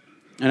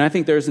 And I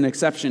think there's an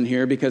exception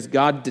here because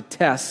God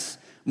detests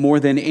more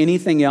than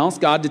anything else.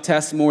 God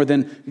detests more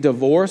than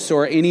divorce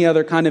or any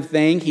other kind of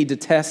thing. He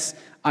detests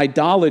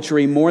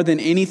idolatry more than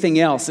anything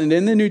else. And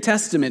in the New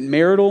Testament,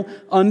 marital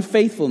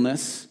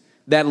unfaithfulness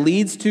that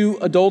leads to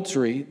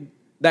adultery,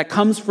 that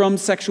comes from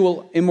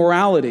sexual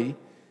immorality,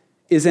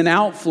 is an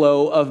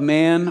outflow of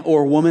man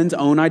or woman's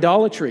own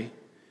idolatry,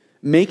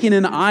 making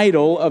an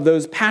idol of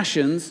those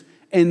passions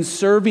and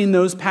serving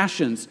those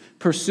passions,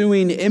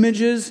 pursuing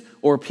images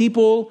or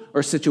people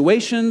or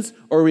situations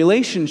or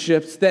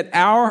relationships that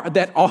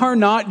are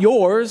not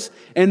yours,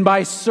 and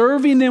by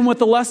serving them with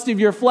the lust of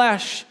your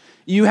flesh,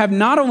 you have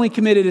not only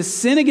committed a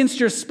sin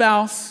against your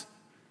spouse,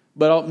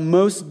 but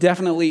most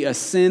definitely a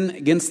sin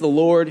against the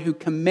Lord, who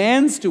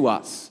commands to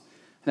us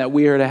that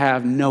we are to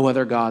have no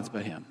other gods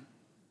but him.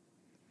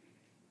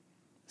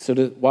 So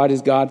why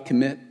does God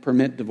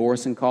permit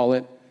divorce and call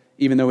it,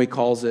 even though he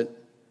calls it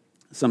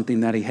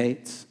something that he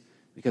hates?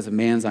 Because of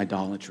man's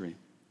idolatry.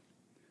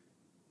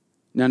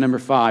 Now, number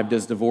 5,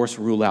 does divorce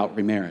rule out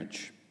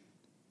remarriage?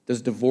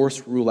 Does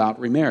divorce rule out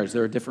remarriage?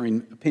 There are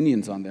differing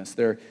opinions on this.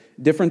 There are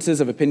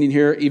differences of opinion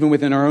here, even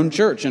within our own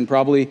church, and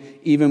probably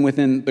even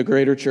within the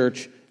greater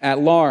church at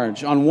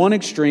large. On one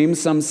extreme,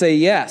 some say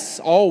yes,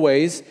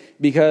 always,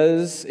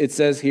 because it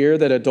says here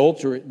that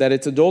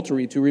it's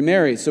adultery to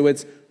remarry, so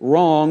it's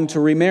wrong to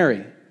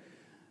remarry.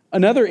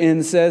 Another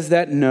end says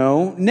that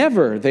no,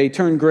 never. They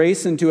turn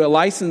grace into a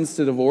license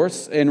to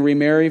divorce and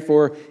remarry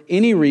for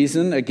any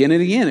reason, again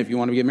and again. If you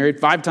want to get married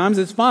 5 times,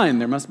 it's fine.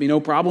 There must be no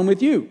problem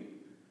with you.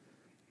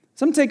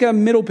 Some take a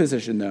middle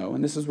position, though,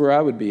 and this is where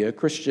I would be. A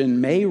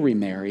Christian may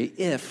remarry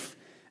if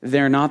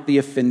they're not the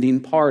offending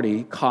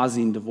party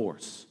causing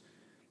divorce.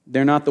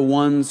 They're not the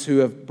ones who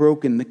have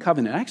broken the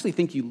covenant. I actually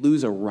think you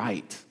lose a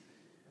right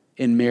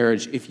in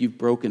marriage if you've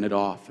broken it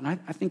off. And I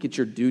think it's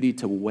your duty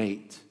to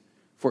wait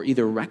for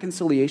either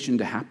reconciliation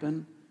to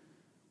happen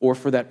or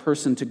for that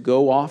person to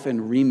go off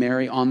and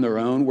remarry on their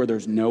own where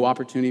there's no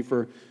opportunity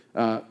for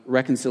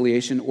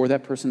reconciliation, or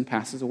that person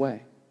passes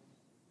away.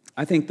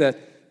 I think that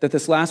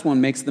this last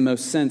one makes the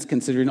most sense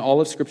considering all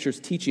of Scripture's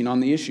teaching on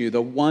the issue.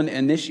 The one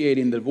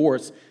initiating the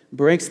divorce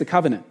breaks the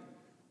covenant,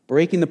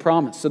 breaking the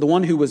promise. So the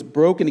one who was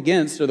broken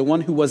against, or the one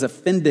who was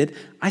offended,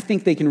 I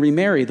think they can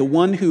remarry. The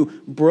one who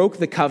broke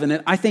the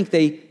covenant, I think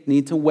they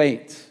need to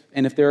wait.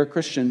 And if they're a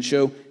Christian,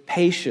 show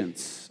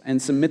patience and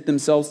submit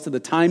themselves to the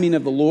timing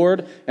of the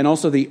Lord and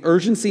also the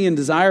urgency and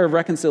desire of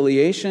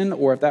reconciliation.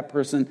 Or if that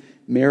person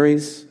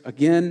marries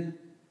again,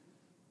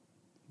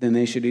 then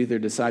they should either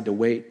decide to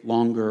wait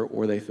longer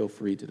or they feel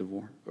free to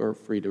divorce or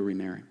free to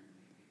remarry.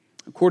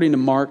 According to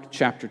Mark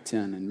chapter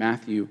 10 and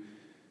Matthew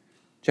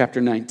chapter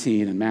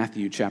 19 and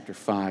Matthew chapter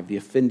 5, the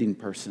offending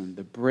person,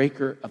 the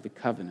breaker of the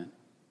covenant,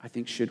 I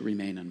think should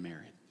remain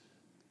unmarried.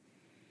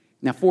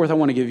 Now, fourth, I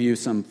want to give you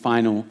some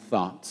final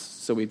thoughts.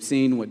 So we've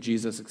seen what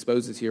Jesus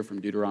exposes here from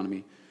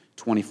Deuteronomy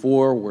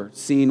 24. We're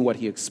seeing what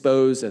he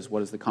exposed as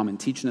what is the common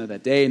teaching of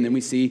that day. And then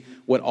we see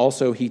what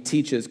also he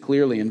teaches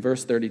clearly in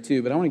verse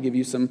 32. But I want to give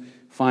you some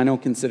final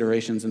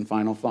considerations and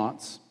final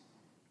thoughts.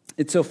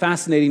 It's so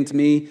fascinating to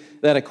me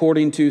that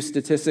according to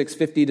statistics,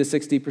 50 to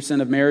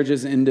 60% of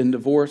marriages end in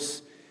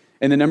divorce,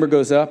 and the number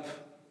goes up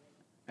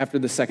after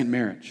the second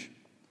marriage.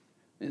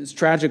 It's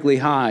tragically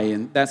high,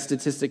 and that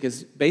statistic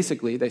is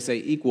basically, they say,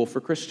 equal for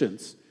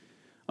Christians.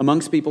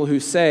 Amongst people who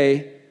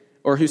say,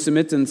 or who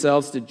submit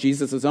themselves to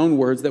Jesus' own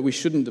words that we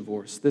shouldn't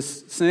divorce.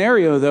 This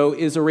scenario, though,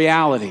 is a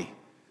reality,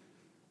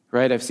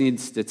 right? I've seen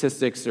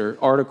statistics or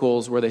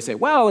articles where they say,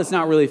 well, it's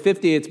not really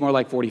 50, it's more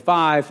like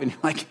 45. And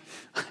you're like,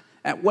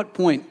 at what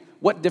point,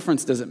 what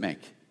difference does it make?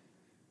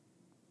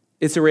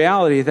 It's a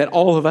reality that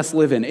all of us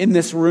live in. In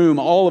this room,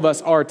 all of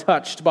us are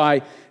touched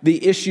by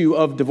the issue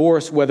of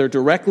divorce, whether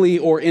directly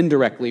or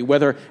indirectly,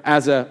 whether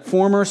as a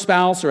former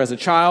spouse or as a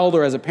child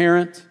or as a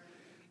parent.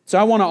 So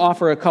I want to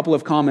offer a couple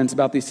of comments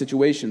about these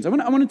situations. I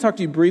want to talk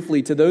to you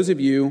briefly to those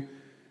of you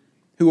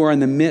who are in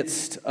the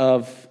midst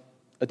of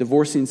a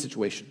divorcing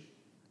situation,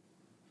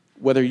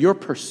 whether you're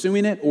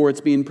pursuing it or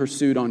it's being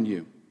pursued on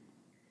you.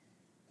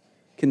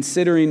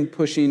 Considering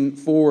pushing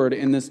forward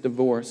in this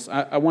divorce,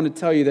 I want to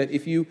tell you that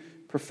if you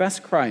profess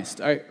Christ,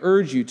 I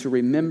urge you to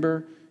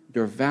remember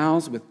your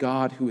vows with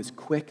God, who is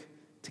quick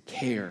to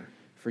care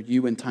for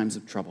you in times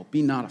of trouble.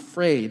 Be not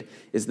afraid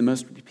is the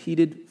most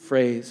repeated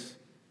phrase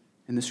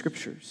in the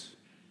Scriptures.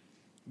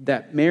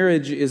 That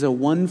marriage is a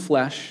one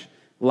flesh,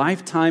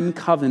 lifetime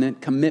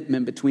covenant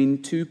commitment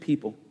between two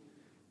people.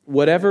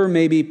 Whatever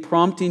may be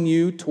prompting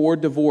you toward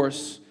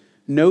divorce,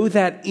 know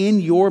that in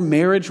your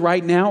marriage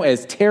right now,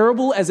 as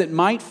terrible as it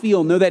might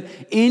feel, know that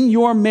in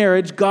your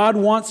marriage, God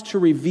wants to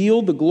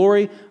reveal the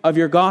glory of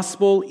your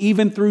gospel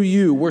even through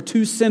you. We're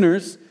two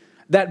sinners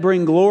that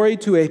bring glory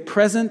to a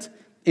present,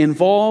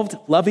 involved,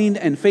 loving,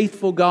 and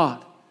faithful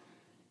God.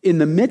 In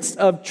the midst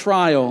of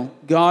trial,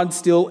 God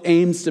still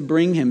aims to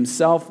bring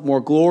himself more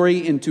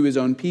glory into his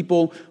own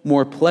people,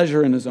 more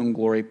pleasure in his own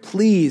glory.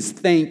 Please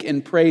think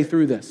and pray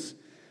through this.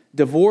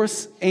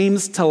 Divorce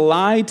aims to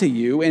lie to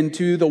you and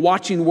to the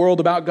watching world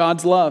about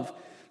God's love.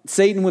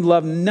 Satan would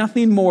love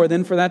nothing more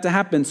than for that to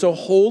happen. So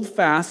hold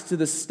fast to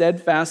the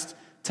steadfast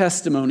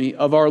testimony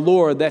of our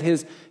Lord that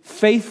his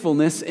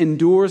faithfulness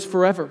endures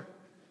forever.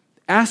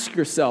 Ask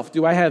yourself,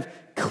 do I have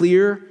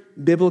clear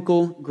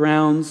biblical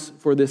grounds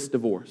for this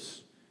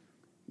divorce?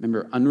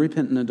 Remember,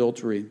 unrepentant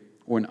adultery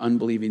or an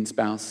unbelieving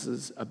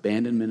spouse's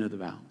abandonment of the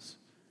vows.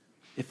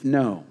 If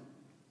no,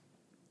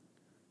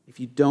 if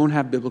you don't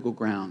have biblical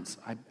grounds,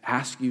 I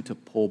ask you to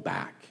pull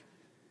back.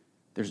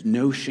 There's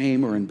no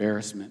shame or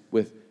embarrassment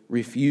with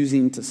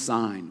refusing to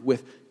sign,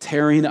 with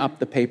tearing up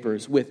the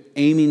papers, with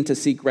aiming to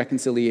seek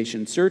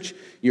reconciliation. Search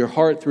your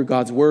heart through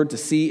God's word to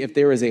see if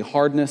there is a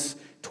hardness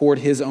toward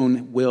his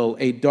own will,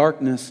 a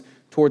darkness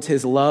towards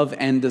his love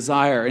and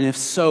desire. And if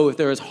so, if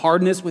there is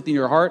hardness within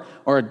your heart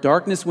or a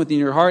darkness within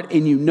your heart,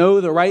 and you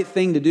know the right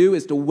thing to do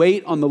is to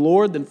wait on the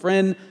Lord, then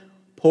friend,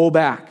 pull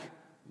back,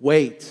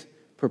 wait.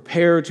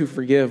 Prepare to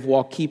forgive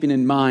while keeping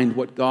in mind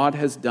what God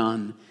has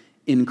done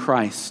in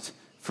Christ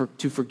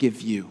to forgive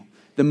you.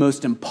 The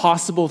most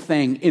impossible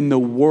thing in the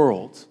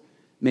world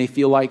may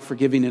feel like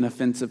forgiving an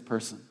offensive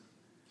person.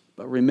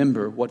 But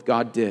remember what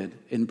God did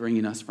in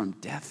bringing us from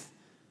death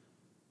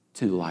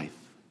to life.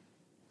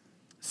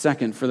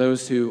 Second, for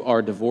those who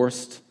are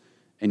divorced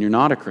and you're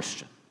not a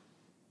Christian.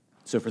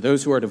 So for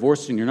those who are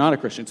divorced and you're not a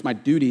Christian, it's my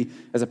duty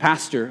as a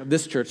pastor of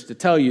this church to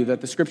tell you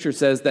that the Scripture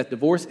says that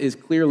divorce is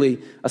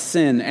clearly a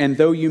sin. And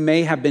though you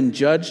may have been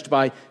judged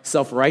by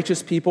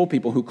self-righteous people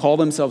who call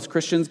themselves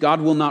Christians,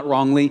 God will not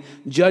wrongly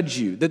judge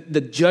you.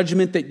 The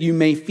judgment that you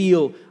may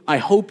feel, I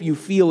hope you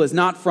feel, is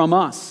not from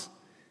us.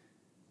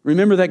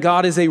 Remember that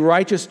God is a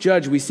righteous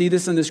judge. We see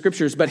this in the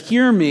scriptures. But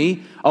hear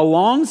me,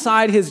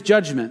 alongside his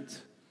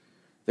judgment,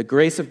 the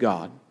grace of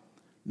God,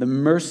 the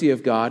mercy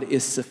of God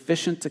is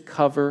sufficient to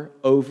cover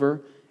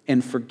over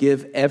and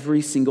forgive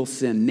every single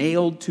sin.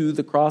 Nailed to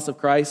the cross of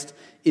Christ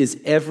is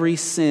every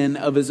sin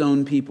of his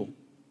own people.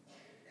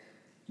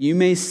 You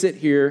may sit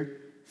here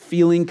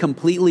feeling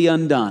completely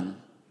undone,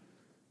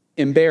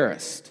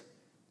 embarrassed,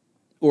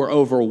 or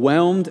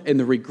overwhelmed in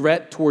the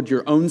regret toward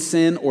your own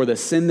sin or the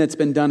sin that's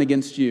been done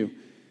against you.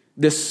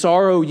 This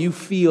sorrow you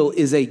feel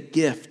is a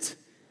gift,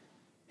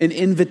 an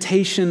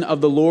invitation of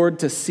the Lord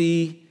to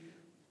see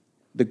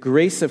the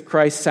grace of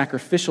Christ's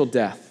sacrificial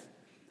death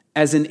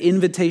as an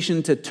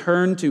invitation to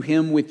turn to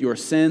him with your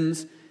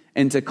sins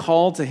and to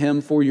call to him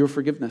for your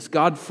forgiveness.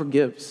 God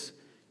forgives.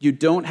 You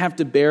don't have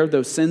to bear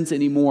those sins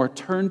anymore.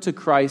 Turn to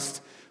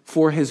Christ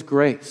for his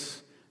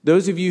grace.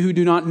 Those of you who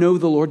do not know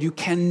the Lord, you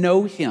can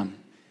know him,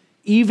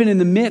 even in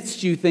the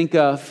midst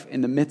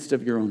in the midst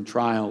of your own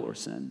trial or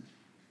sin.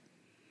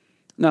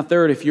 Now,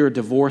 third, if you're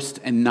divorced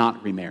and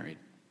not remarried.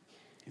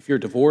 If you're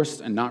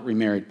divorced and not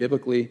remarried,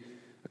 biblically,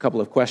 a couple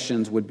of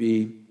questions would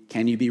be,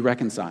 can you be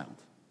reconciled?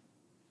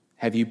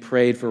 Have you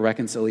prayed for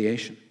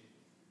reconciliation?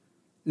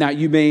 Now,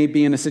 you may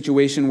be in a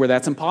situation where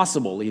that's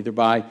impossible, either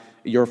by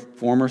your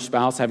former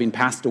spouse having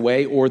passed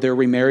away or they're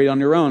remarried on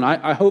your own.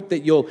 I hope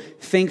that you'll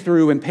think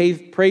through and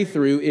pray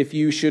through if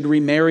you should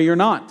remarry or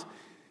not.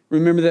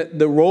 Remember that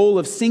the role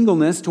of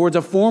singleness towards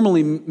a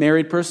formally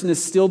married person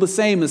is still the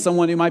same as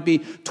someone who might be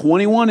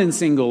 21 and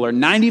single or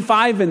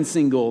 95 and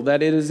single,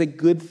 that it is a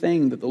good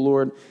thing that the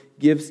Lord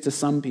gives to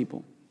some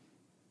people.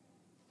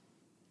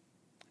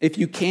 If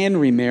you can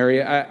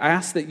remarry, I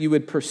ask that you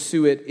would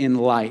pursue it in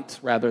light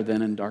rather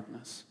than in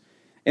darkness,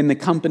 in the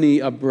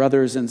company of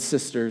brothers and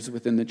sisters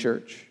within the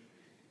church.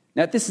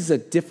 Now, this is a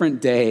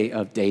different day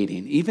of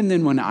dating, even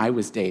than when I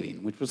was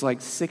dating, which was like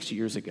 6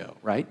 years ago,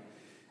 right?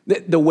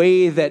 The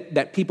way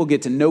that people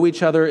get to know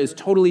each other is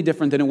totally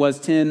different than it was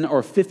 10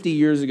 or 50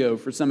 years ago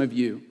for some of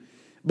you.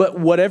 But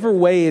whatever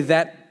way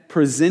that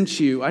presents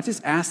you, I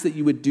just ask that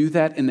you would do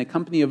that in the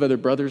company of other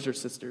brothers or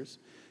sisters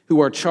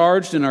who are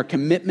charged in our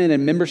commitment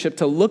and membership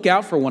to look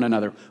out for one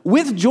another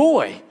with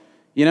joy.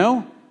 You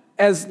know,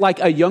 as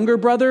like a younger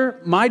brother,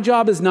 my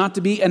job is not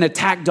to be an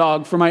attack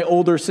dog for my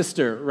older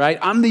sister, right?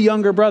 I'm the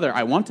younger brother.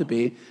 I want to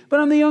be, but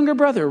I'm the younger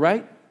brother,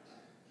 right?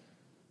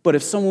 But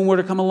if someone were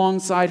to come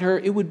alongside her,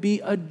 it would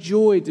be a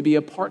joy to be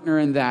a partner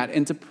in that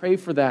and to pray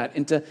for that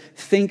and to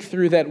think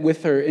through that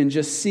with her and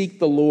just seek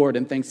the Lord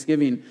in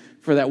thanksgiving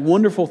for that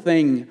wonderful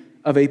thing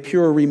of a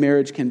pure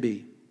remarriage can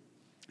be.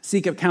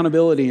 Seek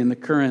accountability in the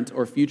current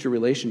or future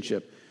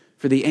relationship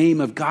for the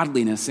aim of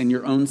godliness and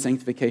your own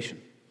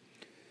sanctification.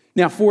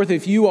 Now, fourth,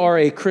 if you are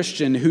a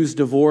Christian who's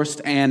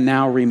divorced and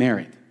now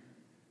remarried,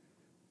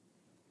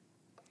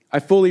 I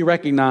fully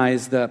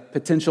recognize the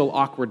potential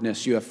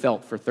awkwardness you have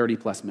felt for 30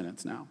 plus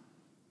minutes now.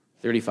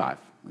 35,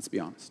 let's be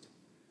honest.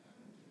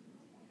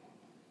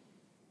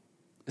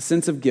 A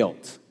sense of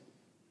guilt,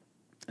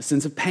 a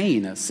sense of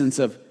pain, a sense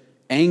of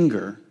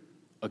anger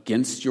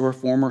against your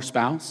former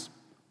spouse,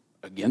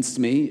 against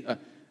me, a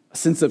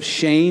sense of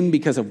shame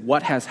because of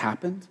what has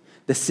happened,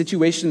 the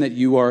situation that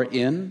you are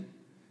in,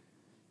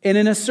 and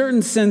in a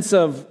certain sense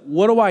of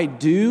what do I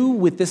do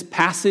with this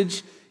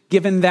passage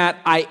given that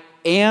I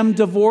am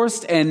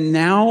divorced and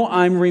now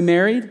I'm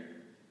remarried?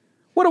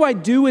 What do I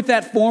do with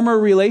that former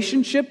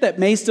relationship that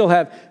may still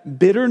have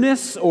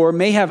bitterness or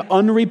may have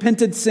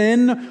unrepented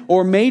sin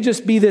or may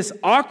just be this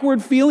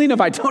awkward feeling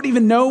of I don't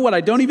even know what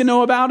I don't even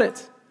know about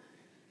it?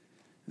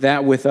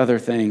 That with other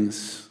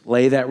things,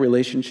 lay that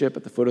relationship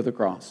at the foot of the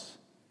cross.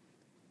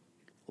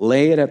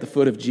 Lay it at the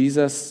foot of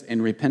Jesus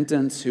in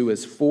repentance, who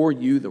is for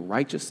you the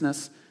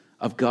righteousness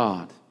of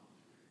God.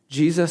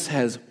 Jesus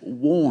has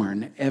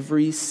worn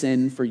every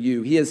sin for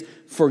you. He has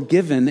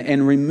forgiven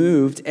and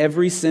removed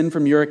every sin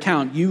from your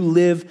account. You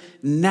live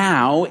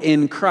now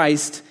in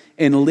Christ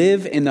and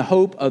live in the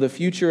hope of the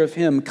future of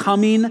Him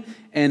coming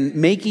and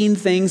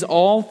making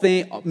all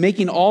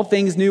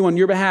things new on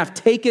your behalf.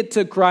 Take it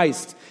to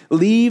Christ.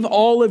 Leave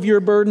all of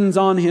your burdens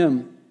on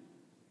Him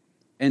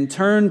and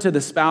turn to the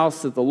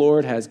spouse that the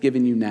Lord has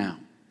given you now.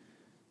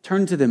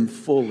 Turn to them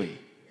fully.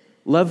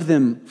 Love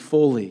them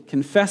fully.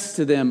 Confess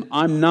to them,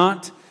 I'm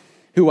not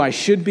who I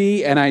should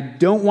be, and I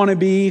don't want to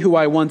be who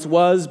I once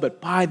was, but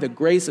by the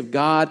grace of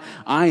God,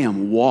 I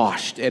am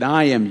washed and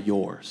I am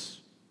yours.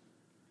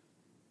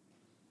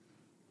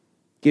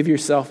 Give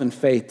yourself in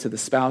faith to the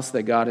spouse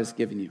that God has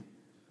given you.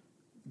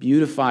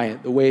 Beautify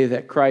it the way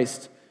that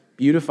Christ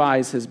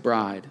beautifies His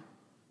bride.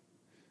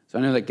 So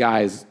I know that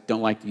guys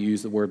don't like to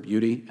use the word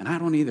beauty, and I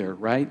don't either,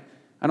 right?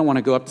 I don't want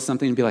to go up to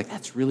something and be like,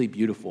 that's really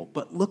beautiful.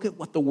 But look at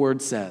what the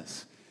word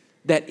says,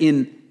 that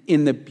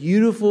in the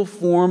beautiful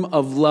form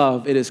of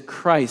love, it is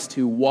Christ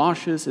who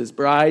washes His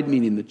bride,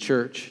 meaning the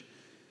church,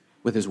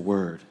 with His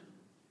word,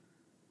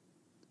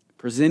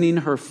 presenting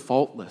her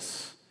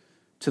faultless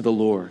to the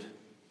Lord.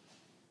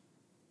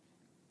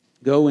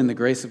 Go in the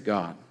grace of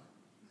God,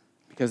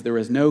 because there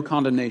is no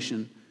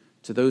condemnation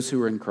to those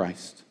who are in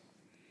Christ.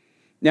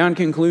 Now, in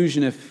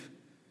conclusion, if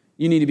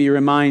You need to be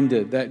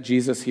reminded that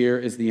Jesus here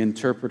is the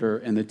interpreter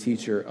and the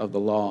teacher of the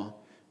law,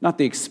 not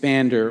the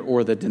expander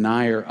or the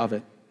denier of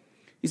it.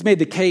 He's made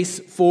the case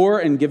for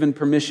and given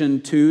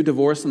permission to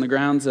divorce on the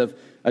grounds of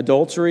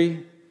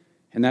adultery,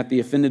 and that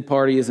the offended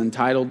party is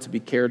entitled to be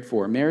cared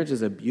for. Marriage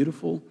is a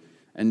beautiful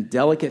and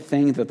delicate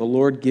thing that the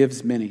Lord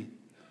gives many,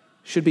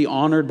 should be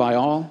honored by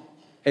all,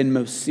 and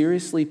most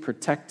seriously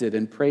protected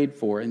and prayed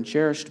for and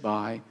cherished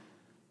by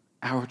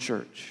our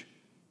church.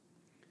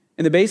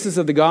 In the basis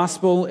of the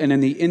gospel and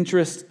in the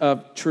interest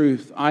of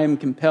truth, I am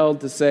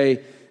compelled to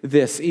say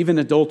this: even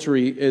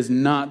adultery is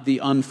not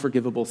the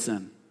unforgivable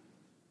sin.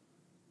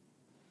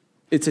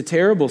 It's a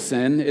terrible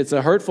sin. It's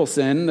a hurtful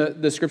sin.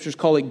 The scriptures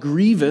call it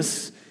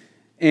grievous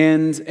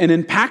and an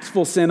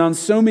impactful sin on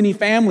so many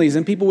families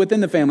and people within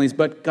the families.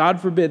 But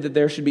God forbid that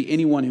there should be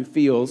anyone who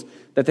feels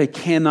that they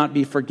cannot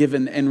be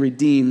forgiven and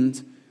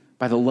redeemed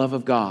by the love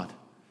of God.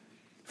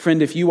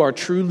 Friend, if you are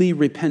truly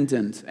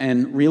repentant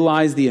and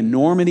realize the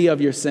enormity of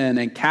your sin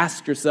and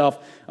cast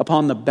yourself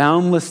upon the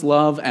boundless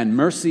love and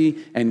mercy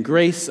and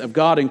grace of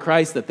God in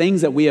Christ, the things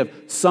that we have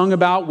sung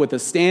about with the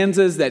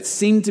stanzas that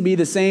seem to be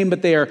the same,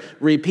 but they are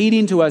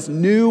repeating to us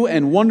new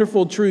and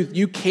wonderful truth,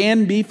 you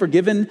can be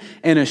forgiven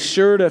and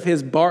assured of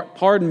his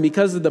pardon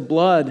because of the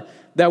blood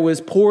that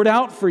was poured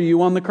out for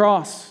you on the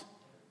cross.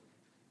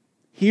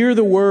 Hear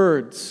the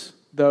words,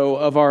 though,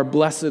 of our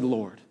blessed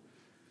Lord.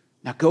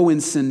 Now go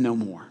and sin no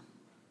more.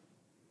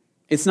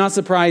 It's not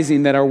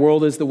surprising that our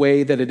world is the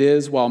way that it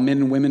is while men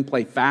and women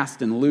play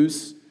fast and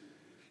loose,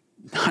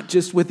 not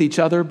just with each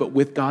other, but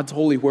with God's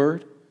holy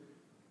word.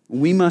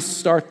 We must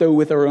start, though,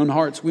 with our own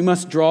hearts. We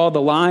must draw the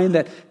line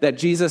that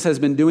Jesus has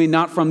been doing,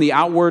 not from the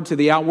outward to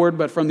the outward,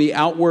 but from the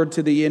outward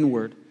to the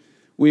inward.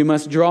 We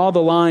must draw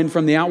the line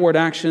from the outward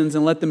actions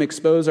and let them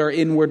expose our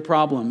inward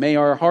problem. May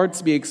our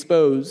hearts be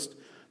exposed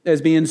as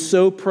being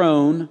so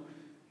prone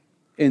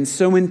and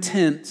so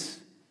intent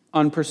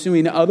on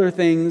pursuing other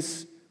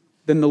things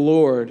than the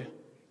Lord,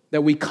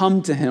 that we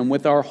come to him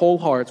with our whole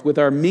hearts, with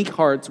our meek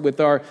hearts, with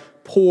our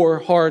poor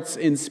hearts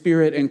in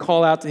spirit, and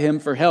call out to him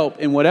for help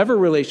in whatever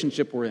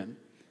relationship we're in.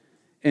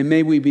 And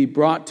may we be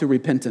brought to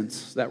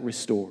repentance that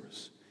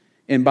restores.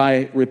 And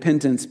by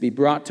repentance be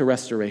brought to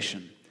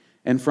restoration.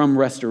 And from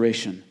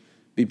restoration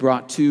be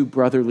brought to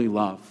brotherly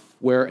love,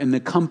 where in the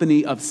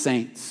company of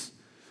saints,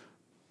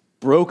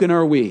 broken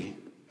are we,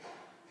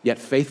 yet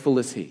faithful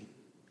is he.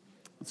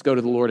 Let's go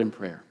to the Lord in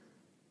prayer.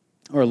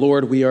 Our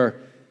Lord,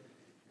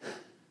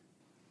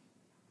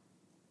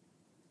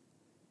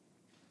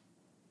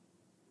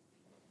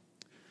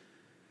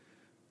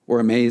 we're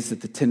amazed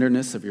at the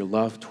tenderness of your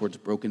love towards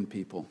broken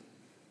people.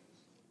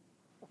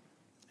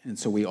 And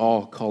so we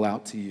all call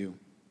out to you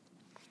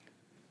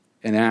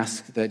and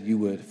ask that you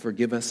would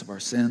forgive us of our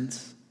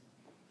sins,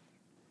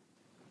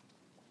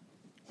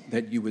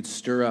 that you would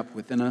stir up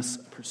within us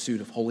a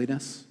pursuit of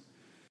holiness.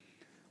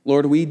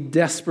 Lord, we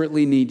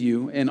desperately need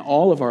you in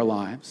all of our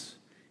lives,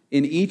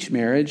 in each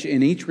marriage,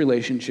 in each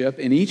relationship,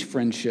 in each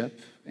friendship,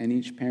 in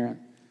each parent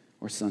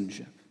or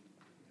sonship.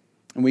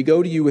 And we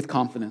go to you with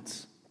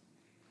confidence.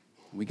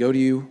 We go to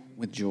you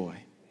with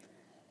joy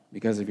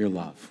because of your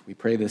love. We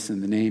pray this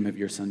in the name of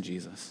your Son,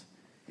 Jesus.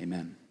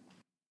 Amen.